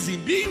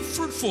pleasing, being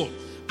fruitful,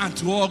 and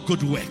to all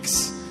good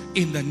works.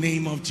 In the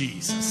name of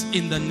Jesus.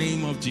 In the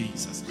name of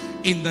Jesus.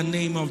 In the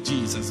name of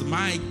Jesus.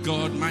 My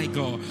God, my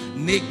God.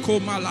 Neko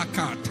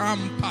malaka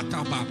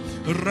tampataba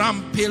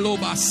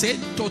rampeloba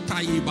sento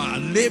taiba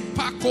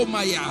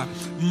lepakomaya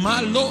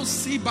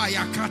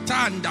malosibaya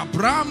katanda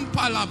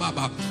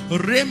brampalababa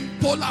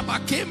rempolaba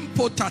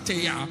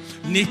kempotateya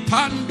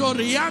nipando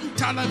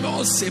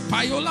riantalabose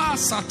payola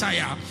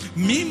sataya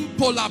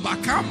mimpolaba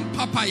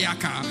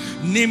kampapayaka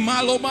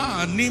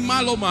nimaloma.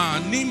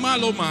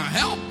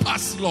 Help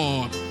us,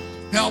 Lord.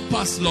 Help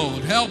us,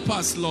 Lord. Help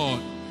us,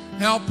 Lord.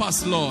 Help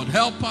us, Lord.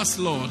 Help us,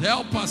 Lord.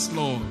 Help us,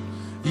 Lord.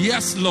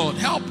 Yes, Lord.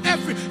 Help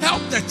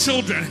the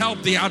children.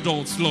 Help the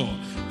adults, Lord.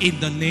 In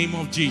the name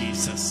of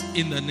Jesus.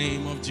 In the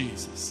name of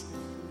Jesus.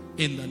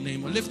 In the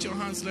name of... Lift your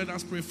hands. Let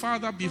us pray.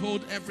 Father,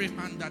 behold every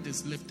hand that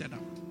is lifted up.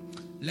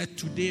 Let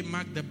today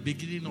mark the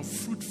beginning of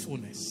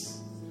fruitfulness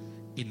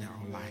in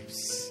our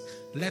lives.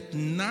 Let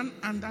none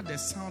under the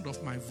sound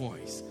of my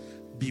voice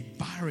be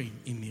barren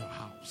in your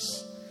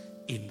house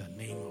in the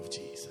name of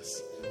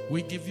Jesus.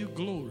 We give you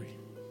glory.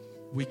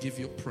 We give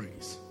you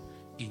praise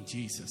in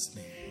Jesus'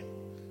 name.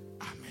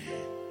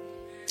 Amen.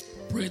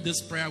 Pray this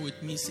prayer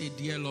with me. Say,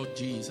 dear Lord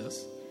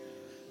Jesus,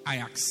 I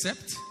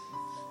accept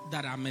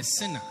that I'm a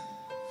sinner.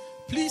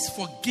 Please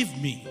forgive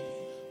me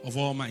of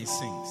all my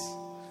sins.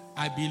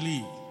 I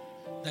believe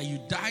that you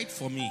died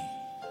for me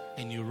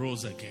and you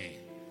rose again.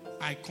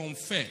 I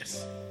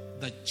confess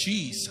that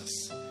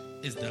Jesus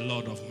is the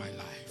Lord of my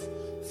life.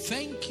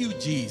 Thank you,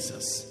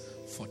 Jesus,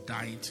 for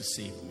dying to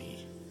save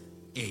me.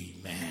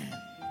 Amen.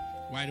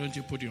 Why don't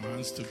you put your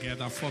hands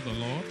together for the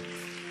Lord?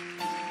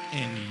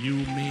 And you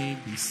may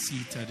be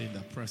seated in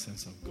the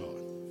presence of God.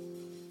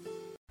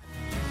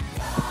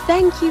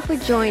 Thank you for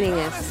joining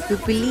us. We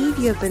believe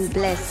you have been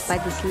blessed by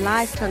this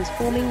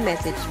life-transforming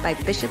message by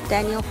Bishop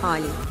Daniel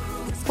Harley.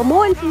 For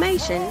more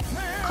information,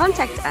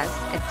 contact us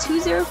at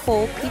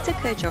 204 Peter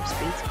Kirchhoff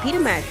Street,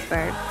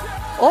 Pietermaritzburg,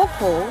 or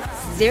call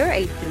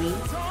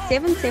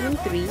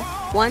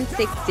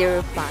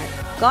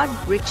 083-773-1605. God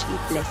richly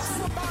bless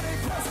you.